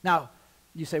 Now,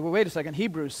 you say, well, wait a second.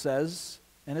 Hebrews says,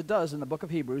 and it does in the book of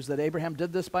Hebrews, that Abraham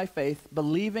did this by faith,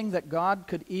 believing that God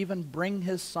could even bring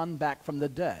his son back from the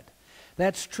dead.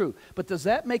 That's true. But does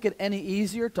that make it any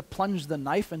easier to plunge the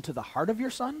knife into the heart of your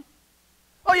son?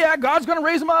 Oh yeah, God's going to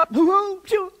raise him up.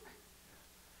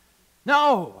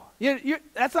 No,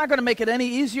 that's not going to make it any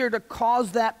easier to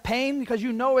cause that pain, because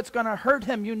you know it's going to hurt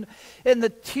him. And the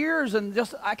tears, and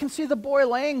I can see the boy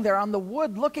laying there on the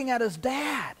wood looking at his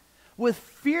dad with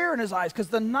fear in his eyes, because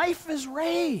the knife is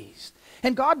raised.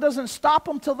 And God doesn't stop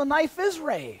him till the knife is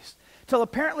raised, till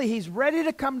apparently he's ready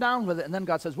to come down with it. And then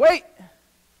God says, wait,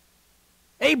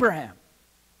 Abraham,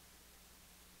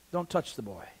 don't touch the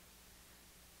boy,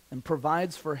 and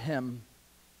provides for him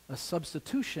a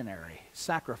substitutionary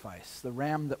sacrifice, the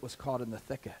ram that was caught in the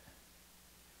thicket.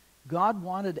 God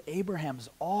wanted Abraham's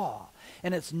all,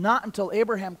 and it's not until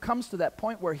Abraham comes to that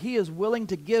point where he is willing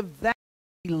to give that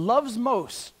he loves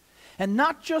most, and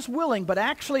not just willing, but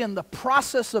actually in the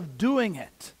process of doing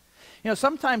it.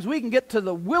 Sometimes we can get to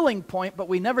the willing point, but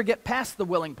we never get past the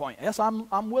willing point. Yes,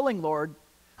 I'm willing, Lord.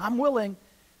 I'm willing,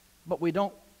 but we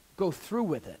don't go through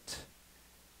with it.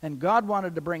 And God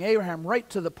wanted to bring Abraham right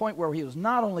to the point where he was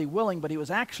not only willing, but he was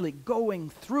actually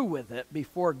going through with it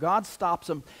before God stops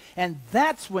him. And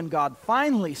that's when God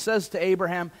finally says to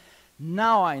Abraham,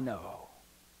 now I know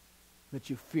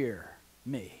that you fear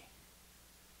me.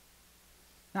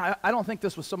 Now, I don't think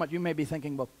this was so much, you may be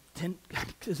thinking, well,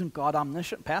 isn't God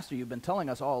omniscient? Pastor, you've been telling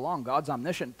us all along God's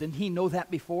omniscient. Didn't he know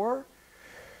that before?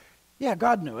 Yeah,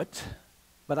 God knew it,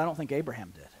 but I don't think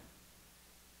Abraham did.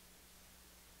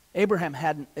 Abraham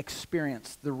hadn't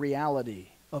experienced the reality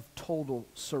of total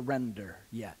surrender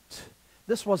yet.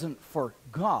 This wasn't for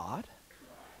God.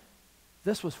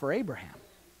 This was for Abraham.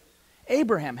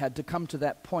 Abraham had to come to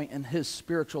that point in his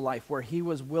spiritual life where he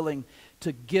was willing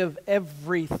to give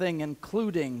everything,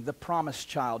 including the promised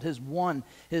child,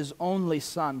 his only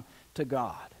son, to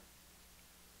God.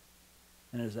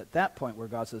 And it is at that point where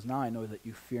God says, now I know that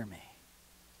you fear me.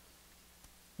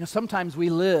 Sometimes we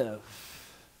live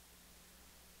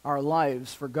our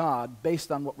lives for God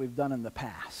based on what we've done in the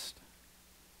past.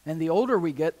 And the older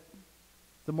we get,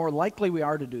 the more likely we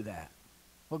are to do that.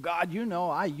 Well, God,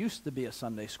 I used to be a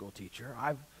Sunday school teacher.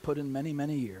 I've put in many,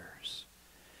 many years.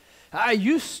 I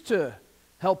used to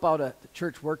help out at the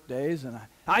church work days, and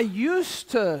I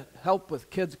used to help with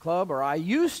kids club, or I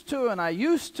used to, and I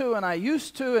used to, and I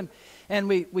used to, and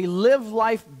we live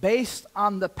life based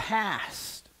on the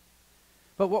past.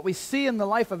 But what we see in the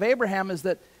life of Abraham is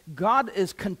that God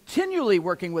is continually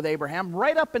working with Abraham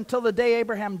right up until the day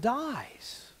Abraham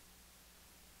dies.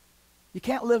 You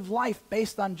can't live life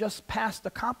based on just past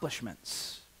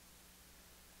accomplishments.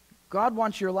 God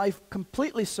wants your life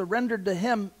completely surrendered to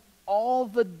him all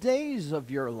the days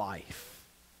of your life,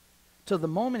 till the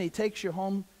moment he takes you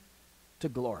home to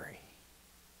glory.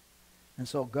 And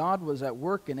so God was at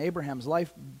work in Abraham's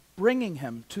life, bringing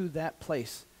him to that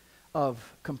place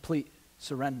of complete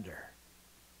surrender.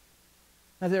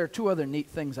 Now, there are two other neat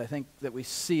things I think that we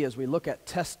see as we look at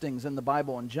testings in the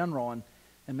Bible in general, and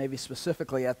maybe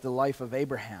specifically at the life of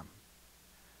Abraham.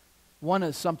 One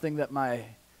is something that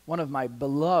one of my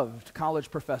beloved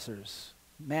college professors,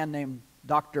 a man named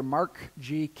Dr. Mark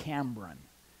G. Cameron,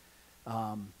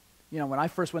 when I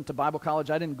first went to Bible college,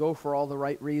 I didn't go for all the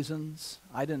right reasons.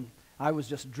 I was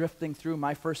just drifting through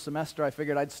my first semester. I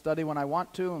figured I'd study when I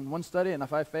want to in one study, and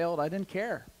if I failed, I didn't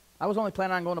care. I was only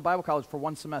planning on going to Bible college for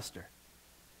one semester.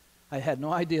 I had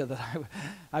no idea that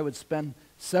I would spend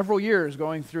several years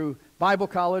going through Bible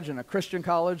college and a Christian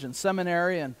college and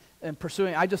seminary and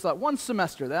pursuing. I just thought, one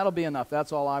semester, that'll be enough.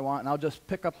 That's all I want, and I'll just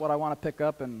pick up what I want to pick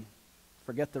up and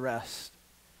forget the rest.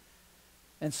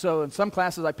 And so in some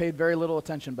classes I paid very little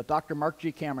attention, but Dr. Mark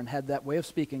G. Cameron had that way of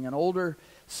speaking, an older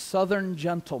Southern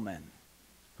gentleman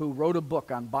who wrote a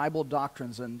book on Bible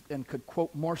doctrines and could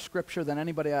quote more scripture than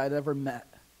anybody I'd ever met.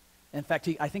 In fact,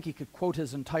 I think he could quote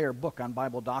his entire book on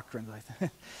Bible doctrines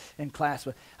in class.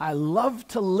 But I loved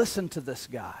to listen to this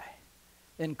guy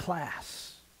in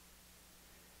class.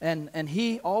 And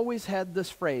he always had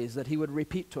this phrase that he would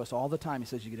repeat to us all the time. He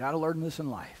says, you got to learn this in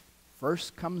life.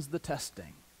 First comes the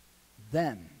testing,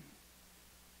 then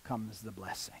comes the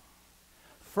blessing.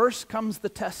 First comes the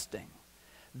testing,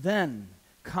 then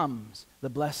comes the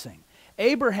blessing.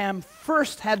 Abraham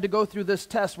first had to go through this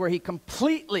test where he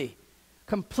completely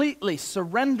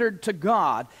surrendered to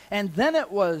God, and then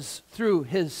it was through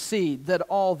his seed that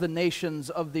all the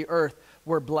nations of the earth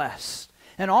were blessed.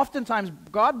 And oftentimes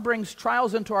God brings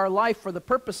trials into our life for the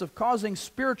purpose of causing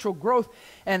spiritual growth,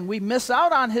 and we miss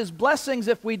out on his blessings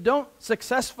if we don't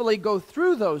successfully go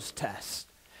through those tests.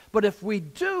 But if we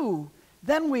do,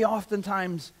 then we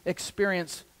oftentimes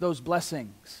experience those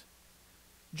blessings.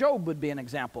 Job would be an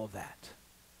example of that.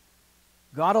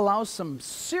 God allows some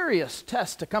serious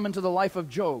tests to come into the life of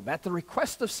Job at the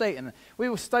request of Satan.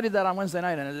 We studied that on Wednesday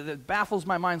night, and it baffles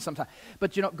my mind sometimes.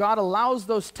 But God allows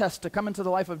those tests to come into the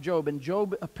life of Job, and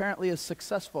Job apparently is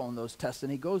successful in those tests,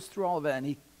 and he goes through all of it, and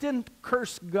he didn't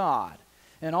curse God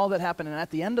and all that happened. And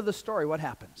at the end of the story, what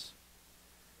happens?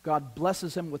 God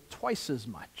blesses him with twice as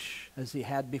much as he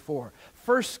had before.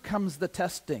 First comes the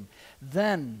testing,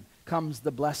 then comes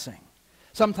the blessing.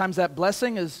 Sometimes that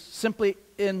blessing is simply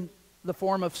in the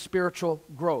form of spiritual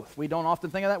growth. We don't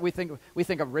often think of that. We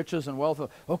think of riches and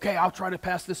wealth. Okay, I'll try to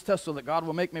pass this test so that God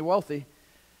will make me wealthy.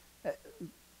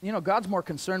 God's more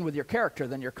concerned with your character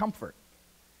than your comfort.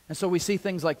 And so we see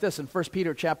things like this in 1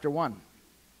 Peter chapter 1.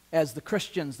 As the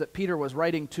Christians that Peter was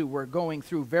writing to were going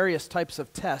through various types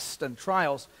of tests and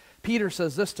trials, Peter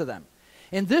says this to them: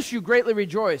 "In this you greatly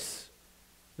rejoice,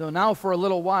 though now for a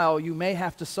little while you may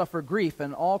have to suffer grief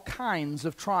in all kinds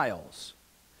of trials.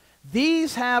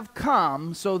 These have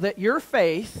come so that your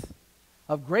faith,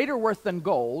 of greater worth than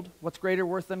gold," what's greater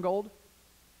worth than gold?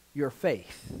 Your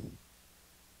faith.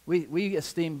 We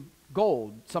esteem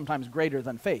gold sometimes greater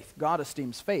than faith. God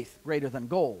esteems faith greater than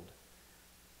gold.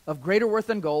 "Of greater worth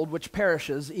than gold, which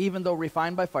perishes, even though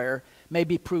refined by fire, may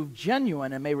be proved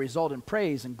genuine and may result in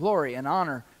praise and glory and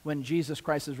honor when Jesus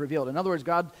Christ is revealed." In other words,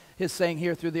 God is saying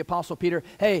here through the Apostle Peter,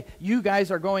 hey, you guys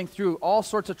are going through all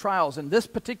sorts of trials. In this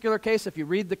particular case, if you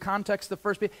read the context of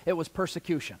 1 Peter, it was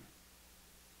persecution.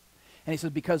 And he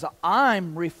says, because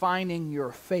I'm refining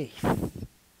your faith.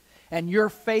 And your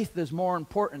faith is more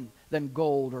important than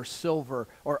gold or silver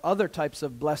or other types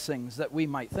of blessings that we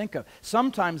might think of.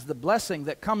 Sometimes the blessing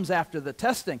that comes after the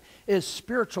testing is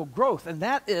spiritual growth. And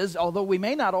that is, although we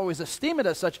may not always esteem it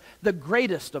as such, the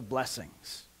greatest of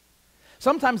blessings.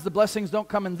 Sometimes the blessings don't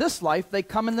come in this life, they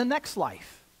come in the next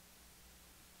life.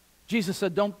 Jesus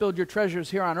said, don't build your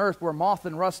treasures here on earth where moth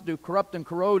and rust do corrupt and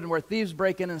corrode and where thieves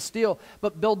break in and steal,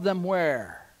 but build them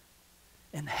where?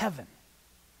 In heaven.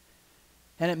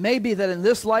 And it may be that in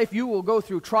this life you will go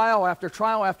through trial after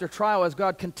trial after trial as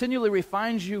God continually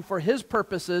refines you for his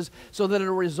purposes so that it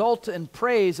will result in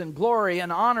praise and glory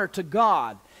and honor to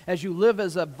God as you live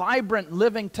as a vibrant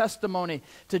living testimony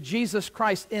to Jesus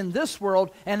Christ in this world.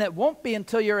 And it won't be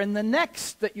until you're in the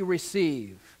next that you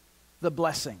receive the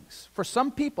blessings. For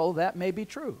some people that may be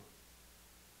true.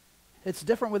 It's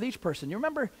different with each person. You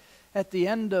remember at the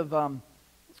end of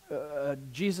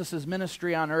Jesus'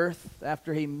 ministry on earth,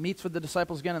 after he meets with the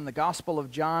disciples again in the Gospel of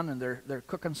John, and they're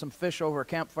cooking some fish over a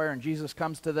campfire, and Jesus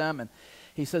comes to them, and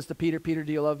he says to Peter, "Peter,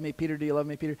 do you love me? Peter, do you love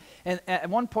me? Peter?" And at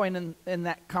one point in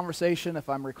that conversation, if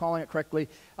I'm recalling it correctly,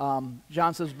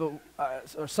 John says,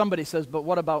 or somebody says, "But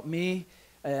what about me?"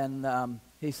 And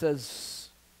he says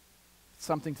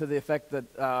something to the effect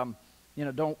that,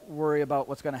 don't worry about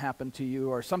what's going to happen to you,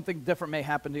 or something different may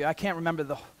happen to you. I can't remember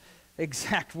the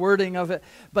exact wording of it,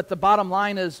 but the bottom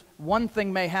line is one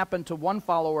thing may happen to one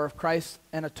follower of Christ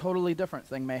and a totally different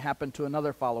thing may happen to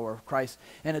another follower of Christ,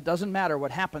 and it doesn't matter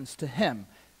what happens to him.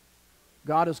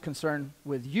 God is concerned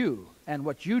with you and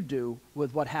what you do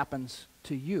with what happens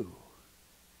to you.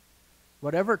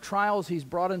 Whatever trials he's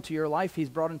brought into your life, he's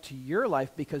brought into your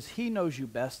life because he knows you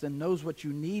best and knows what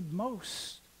you need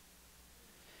most.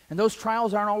 And those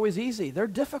trials aren't always easy. They're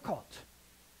difficult.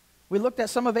 We looked at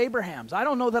some of Abraham's. I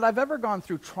don't know that I've ever gone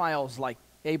through trials like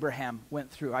Abraham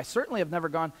went through. I certainly have never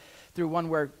gone through one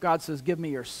where God says, give me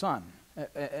your son,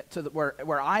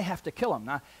 where I have to kill him.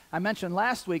 Now, I mentioned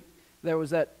last week there was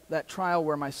that trial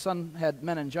where my son had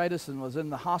meningitis and was in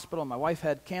the hospital, and my wife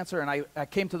had cancer, and I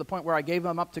came to the point where I gave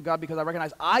them up to God because I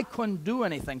recognized I couldn't do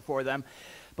anything for them.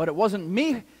 But it wasn't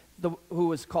me who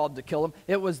was called to kill them.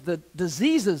 It was the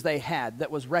diseases they had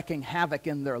that was wreaking havoc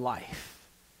in their life.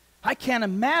 I can't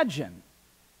imagine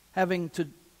having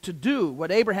to do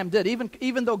what Abraham did,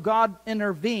 even though God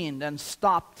intervened and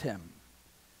stopped him.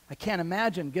 I can't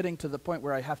imagine getting to the point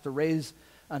where I have to raise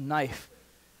a knife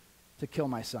to kill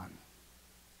my son.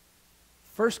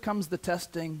 First comes the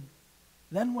testing,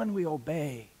 then when we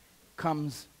obey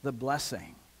comes the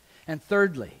blessing. And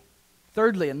thirdly,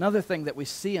 another thing that we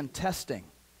see in testing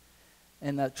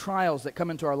and the trials that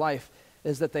come into our life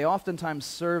is that they oftentimes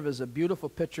serve as a beautiful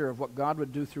picture of what God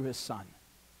would do through his son.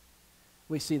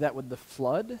 We see that with the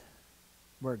flood,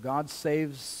 where God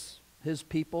saves his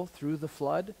people through the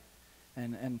flood.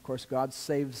 And of course, God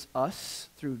saves us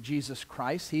through Jesus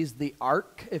Christ. He's the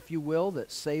ark, if you will,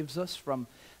 that saves us from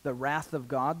the wrath of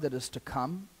God that is to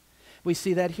come. We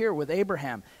see that here with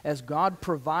Abraham, as God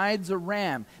provides a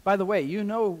ram. By the way, you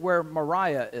know where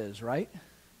Moriah is, right?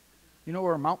 You know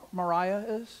where Mount Moriah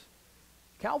is?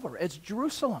 Calvary. It's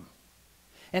Jerusalem.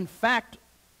 In fact,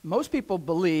 most people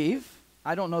believe,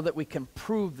 I don't know that we can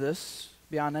prove this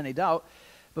beyond any doubt,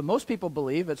 but most people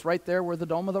believe it's right there where the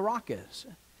Dome of the Rock is.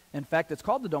 In fact, it's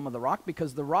called the Dome of the Rock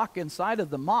because the rock inside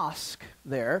of the mosque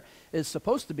there is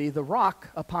supposed to be the rock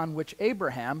upon which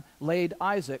Abraham laid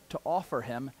Isaac to offer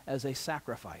him as a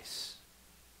sacrifice.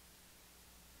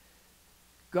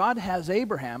 God has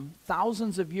Abraham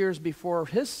thousands of years before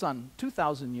his son,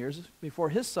 2,000 years before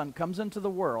his son comes into the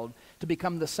world to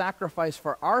become the sacrifice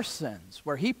for our sins,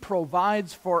 where he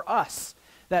provides for us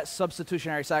that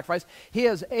substitutionary sacrifice. He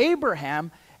has Abraham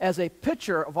as a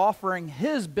picture of offering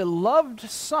his beloved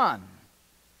son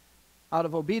out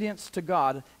of obedience to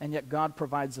God, and yet God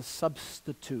provides a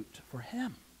substitute for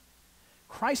him.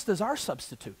 Christ is our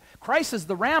substitute. Christ is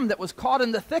the ram that was caught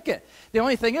in the thicket. The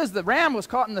only thing is, the ram was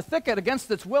caught in the thicket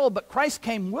against its will, but Christ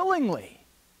came willingly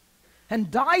and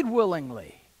died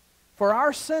willingly for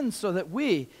our sins so that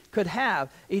we could have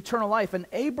eternal life. And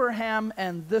Abraham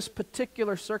and this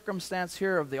particular circumstance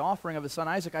here of the offering of his son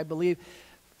Isaac, I believe,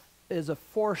 is a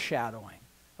foreshadowing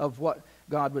of what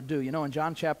God would do. You know, in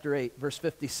John chapter 8, verse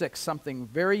 56, something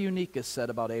very unique is said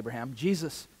about Abraham.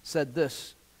 Jesus said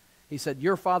this. He said,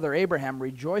 your father Abraham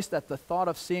rejoiced at the thought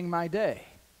of seeing my day,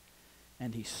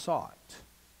 and he saw it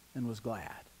and was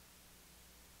glad.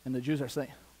 And the Jews are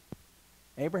saying,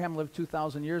 Abraham lived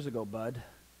 2,000 years ago, bud.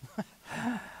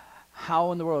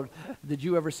 How in the world did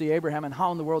you ever see Abraham, and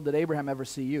how in the world did Abraham ever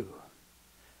see you?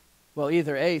 Well,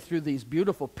 either A, through these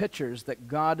beautiful pictures that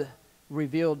God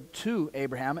revealed to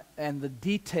Abraham, and the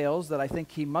details that I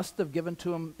think he must have given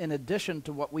to him in addition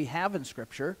to what we have in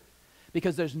Scripture,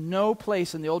 because there's no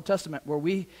place in the Old Testament where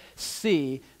we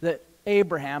see that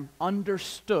Abraham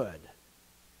understood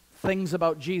things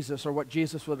about Jesus or what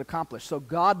Jesus would accomplish. So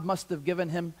God must have given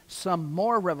him some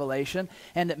more revelation,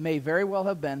 and it may very well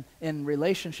have been in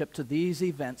relationship to these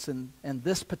events and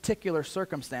this particular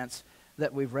circumstance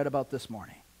that we've read about this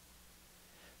morning.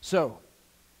 So,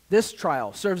 this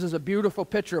trial serves as a beautiful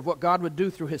picture of what God would do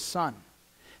through his son.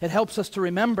 It helps us to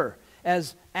remember,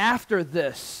 as after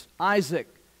this, Isaac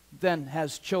then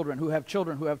has children, who have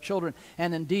children, who have children,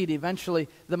 and indeed, eventually,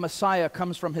 the Messiah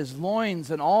comes from his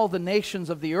loins, and all the nations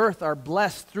of the earth are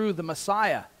blessed through the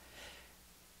Messiah.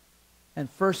 And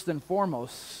first and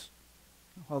foremost,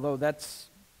 although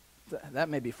that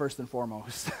may be first and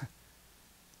foremost,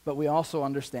 but we also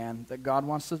understand that God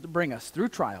wants to bring us through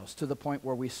trials to the point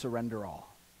where we surrender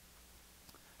all.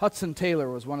 Hudson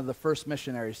Taylor was one of the first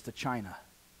missionaries to China.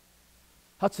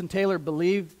 Hudson Taylor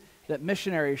believed that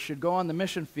missionaries should go on the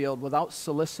mission field without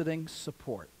soliciting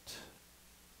support.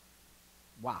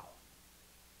 Wow.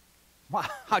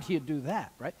 How do you do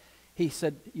that, right? He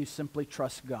said, you simply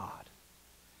trust God.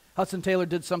 Hudson Taylor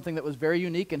did something that was very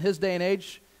unique in his day and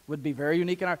age, would be very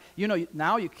unique in our... You know,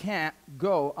 now you can't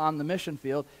go on the mission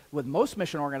field with most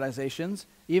mission organizations,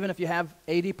 even if you have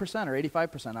 80% or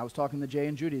 85%. I was talking to Jay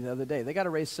and Judy the other day. They got to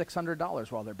raise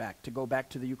 $600 while they're back to go back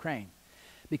to the Ukraine,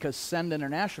 because Send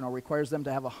International requires them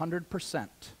to have 100%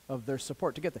 of their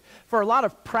support to get there, for a lot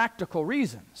of practical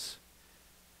reasons.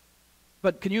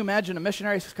 But can you imagine a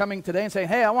missionary coming today and saying,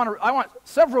 hey, I want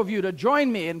several of you to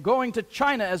join me in going to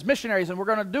China as missionaries, and we're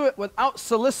going to do it without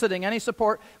soliciting any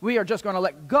support. We are just going to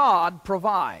let God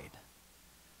provide.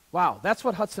 Wow, that's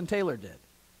what Hudson Taylor did.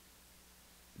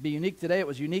 Be unique today, it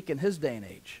was unique in his day and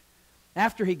age.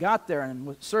 After he got there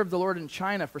and served the Lord in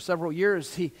China for several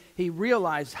years, he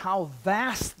realized how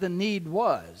vast the need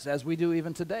was, as we do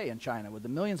even today in China with the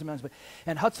millions and millions.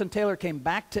 And Hudson Taylor came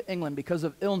back to England because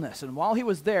of illness. And while he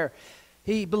was there,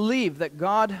 he believed that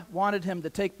God wanted him to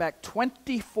take back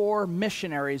 24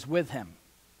 missionaries with him.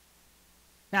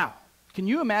 Now, can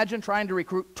you imagine trying to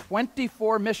recruit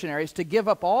 24 missionaries to give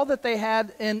up all that they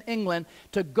had in England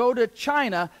to go to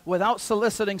China without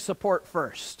soliciting support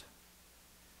first?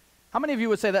 How many of you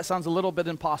would say that sounds a little bit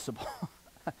impossible?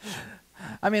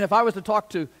 I mean, if I was to talk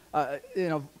to,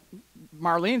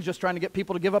 Marlene's just trying to get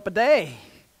people to give up a day.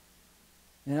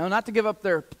 Not to give up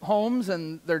their homes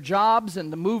and their jobs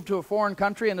and to move to a foreign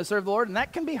country and to serve the Lord. And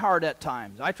that can be hard at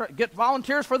times. I try to get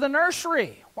volunteers for the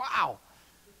nursery. Wow.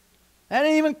 That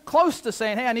ain't even close to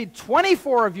saying, hey, I need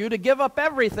 24 of you to give up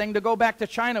everything to go back to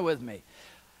China with me.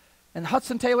 And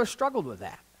Hudson Taylor struggled with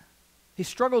that. He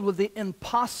struggled with the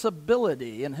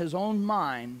impossibility in his own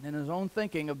mind, in his own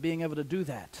thinking of being able to do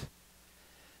that.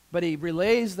 But he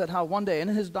relays that how one day, in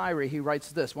his diary, he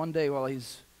writes this. One day while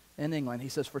he's in England, he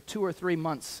says, for 2 or 3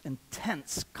 months,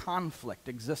 intense conflict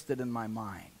existed in my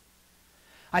mind.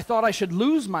 I thought I should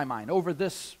lose my mind over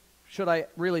this. Should I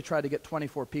really try to get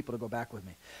 24 people to go back with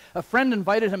me? A friend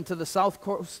invited him to the south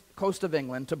coast of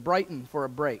England, to Brighton, for a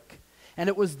break. And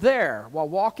it was there, while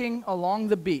walking along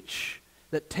the beach,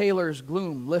 that Taylor's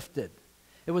gloom lifted.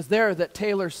 It was there that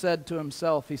Taylor said to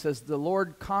himself, he says, the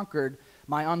Lord conquered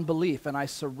my unbelief, and I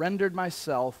surrendered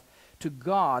myself to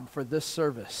God for this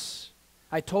service.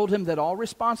 I told him that all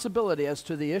responsibility as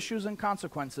to the issues and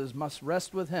consequences must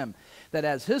rest with him, that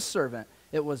as his servant,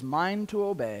 it was mine to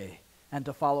obey and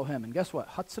to follow him. And guess what?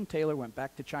 Hudson Taylor went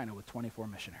back to China with 24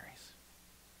 missionaries.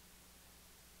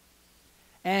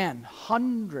 And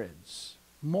hundreds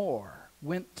more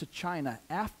went to China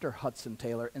after Hudson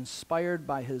Taylor, inspired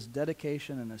by his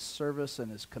dedication and his service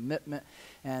and his commitment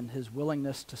and his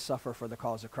willingness to suffer for the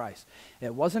cause of Christ.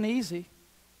 It wasn't easy.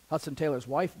 Hudson Taylor's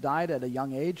wife died at a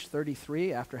young age,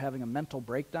 33, after having a mental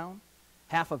breakdown.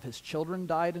 Half of his children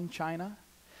died in China.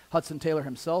 Hudson Taylor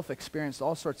himself experienced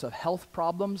all sorts of health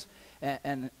problems,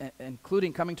 and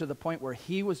including coming to the point where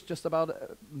he was just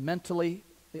about mentally,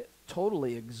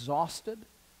 totally exhausted.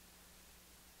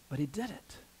 But he did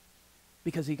it.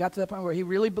 Because he got to that point where he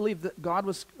really believed that God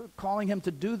was calling him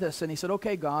to do this. And he said,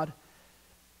 okay, God,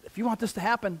 if you want this to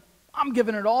happen, I'm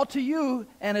giving it all to you,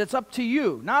 and it's up to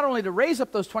you, not only to raise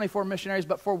up those 24 missionaries,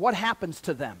 but for what happens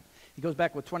to them. He goes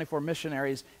back with 24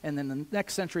 missionaries, and then the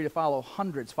next century to follow,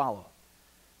 hundreds follow.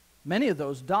 Many of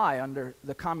those die under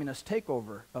the communist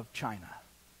takeover of China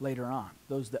later on,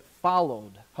 those that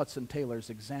followed Hudson Taylor's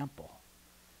example.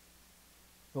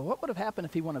 But what would have happened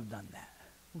if he wouldn't have done that?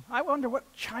 I wonder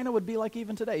what China would be like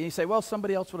even today. And you say, well,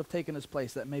 somebody else would have taken his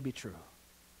place. That may be true.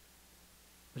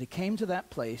 But he came to that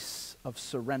place of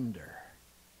surrender.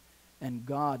 And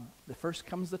God, first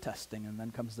comes the testing and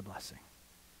then comes the blessing.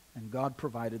 And God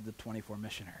provided the 24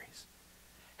 missionaries.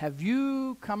 Have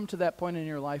you come to that point in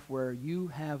your life where you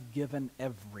have given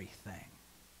everything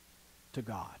to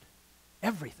God?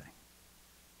 Everything.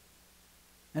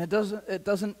 And it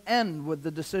doesn't end with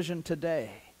the decision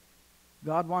today.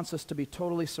 God wants us to be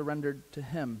totally surrendered to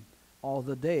him all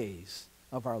the days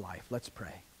of our life. Let's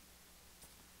pray.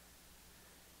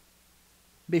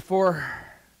 Before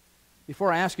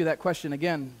I ask you that question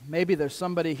again, maybe there's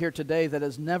somebody here today that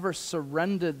has never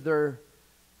surrendered their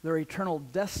eternal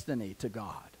destiny to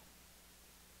God.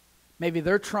 Maybe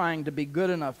they're trying to be good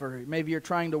enough, or maybe you're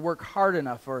trying to work hard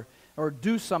enough, or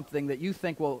do something that you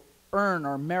think will earn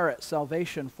or merit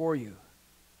salvation for you.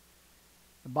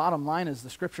 The bottom line is the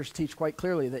scriptures teach quite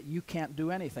clearly that you can't do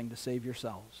anything to save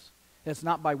yourselves. It's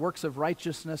not by works of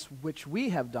righteousness which we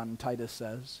have done, Titus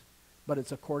says, but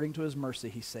it's according to his mercy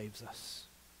he saves us.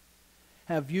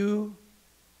 Have you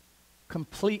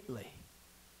completely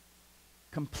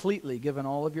given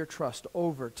all of your trust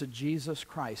over to Jesus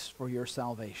Christ for your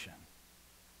salvation?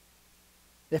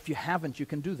 If you haven't, you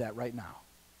can do that right now.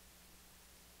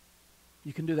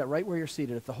 You can do that right where you're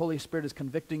seated. If the Holy Spirit is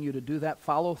convicting you to do that,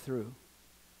 follow through.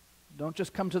 Don't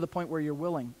just come to the point where you're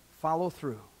willing. Follow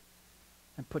through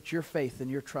and put your faith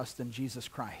and your trust in Jesus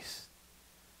Christ.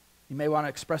 You may want to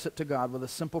express it to God with a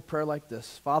simple prayer like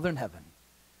this. Father in heaven,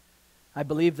 I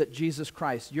believe that Jesus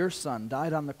Christ, your Son,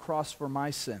 died on the cross for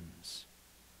my sins.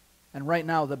 And right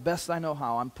now, the best I know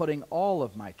how, I'm putting all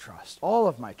of my trust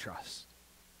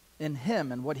in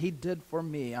him and what he did for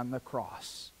me on the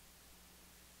cross,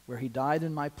 where he died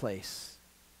in my place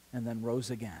and then rose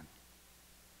again.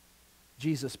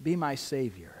 Jesus, be my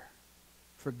Savior.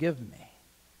 Forgive me.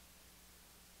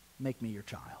 Make me your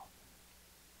child.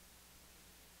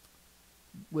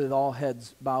 with all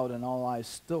heads bowed and all eyes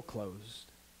still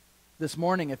closed. This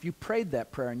morning, if you prayed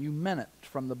that prayer and you meant it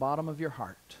from the bottom of your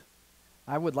heart,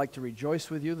 I would like to rejoice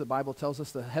with you. The Bible tells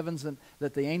us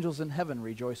that the angels in heaven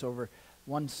rejoice over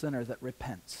one sinner that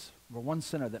repents, or one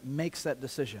sinner that makes that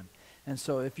decision. And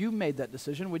so if you made that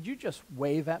decision, would you just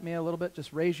wave at me a little bit?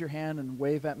 Just raise your hand and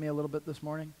wave at me a little bit this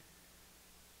morning.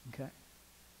 Okay.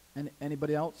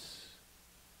 Anybody else?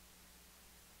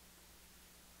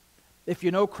 If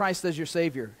you know Christ as your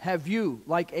Savior, have you,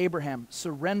 like Abraham,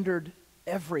 surrendered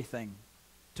everything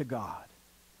to God?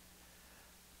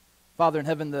 Father in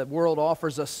heaven, the world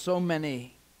offers us so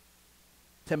many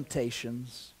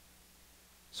temptations,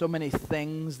 so many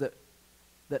things that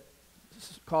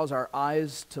cause our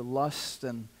eyes to lust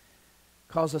and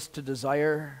cause us to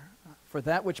desire for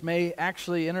that which may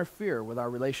actually interfere with our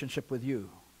relationship with you,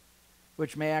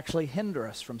 which may actually hinder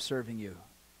us from serving you.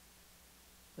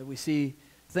 That we see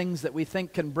things that we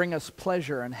think can bring us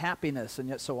pleasure and happiness, and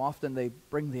yet so often they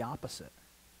bring the opposite.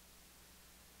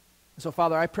 So,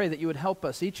 Father, I pray that you would help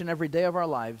us each and every day of our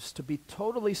lives to be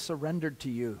totally surrendered to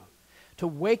you, to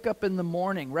wake up in the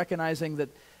morning recognizing that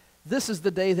this is the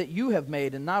day that you have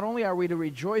made, and not only are we to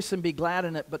rejoice and be glad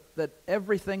in it, but that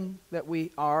everything that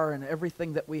we are and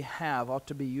everything that we have ought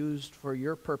to be used for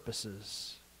your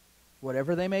purposes,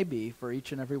 whatever they may be, for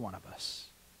each and every one of us.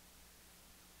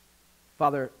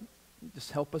 Father,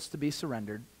 just help us to be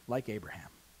surrendered like Abraham.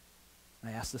 I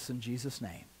ask this in Jesus'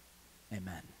 name.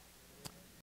 Amen.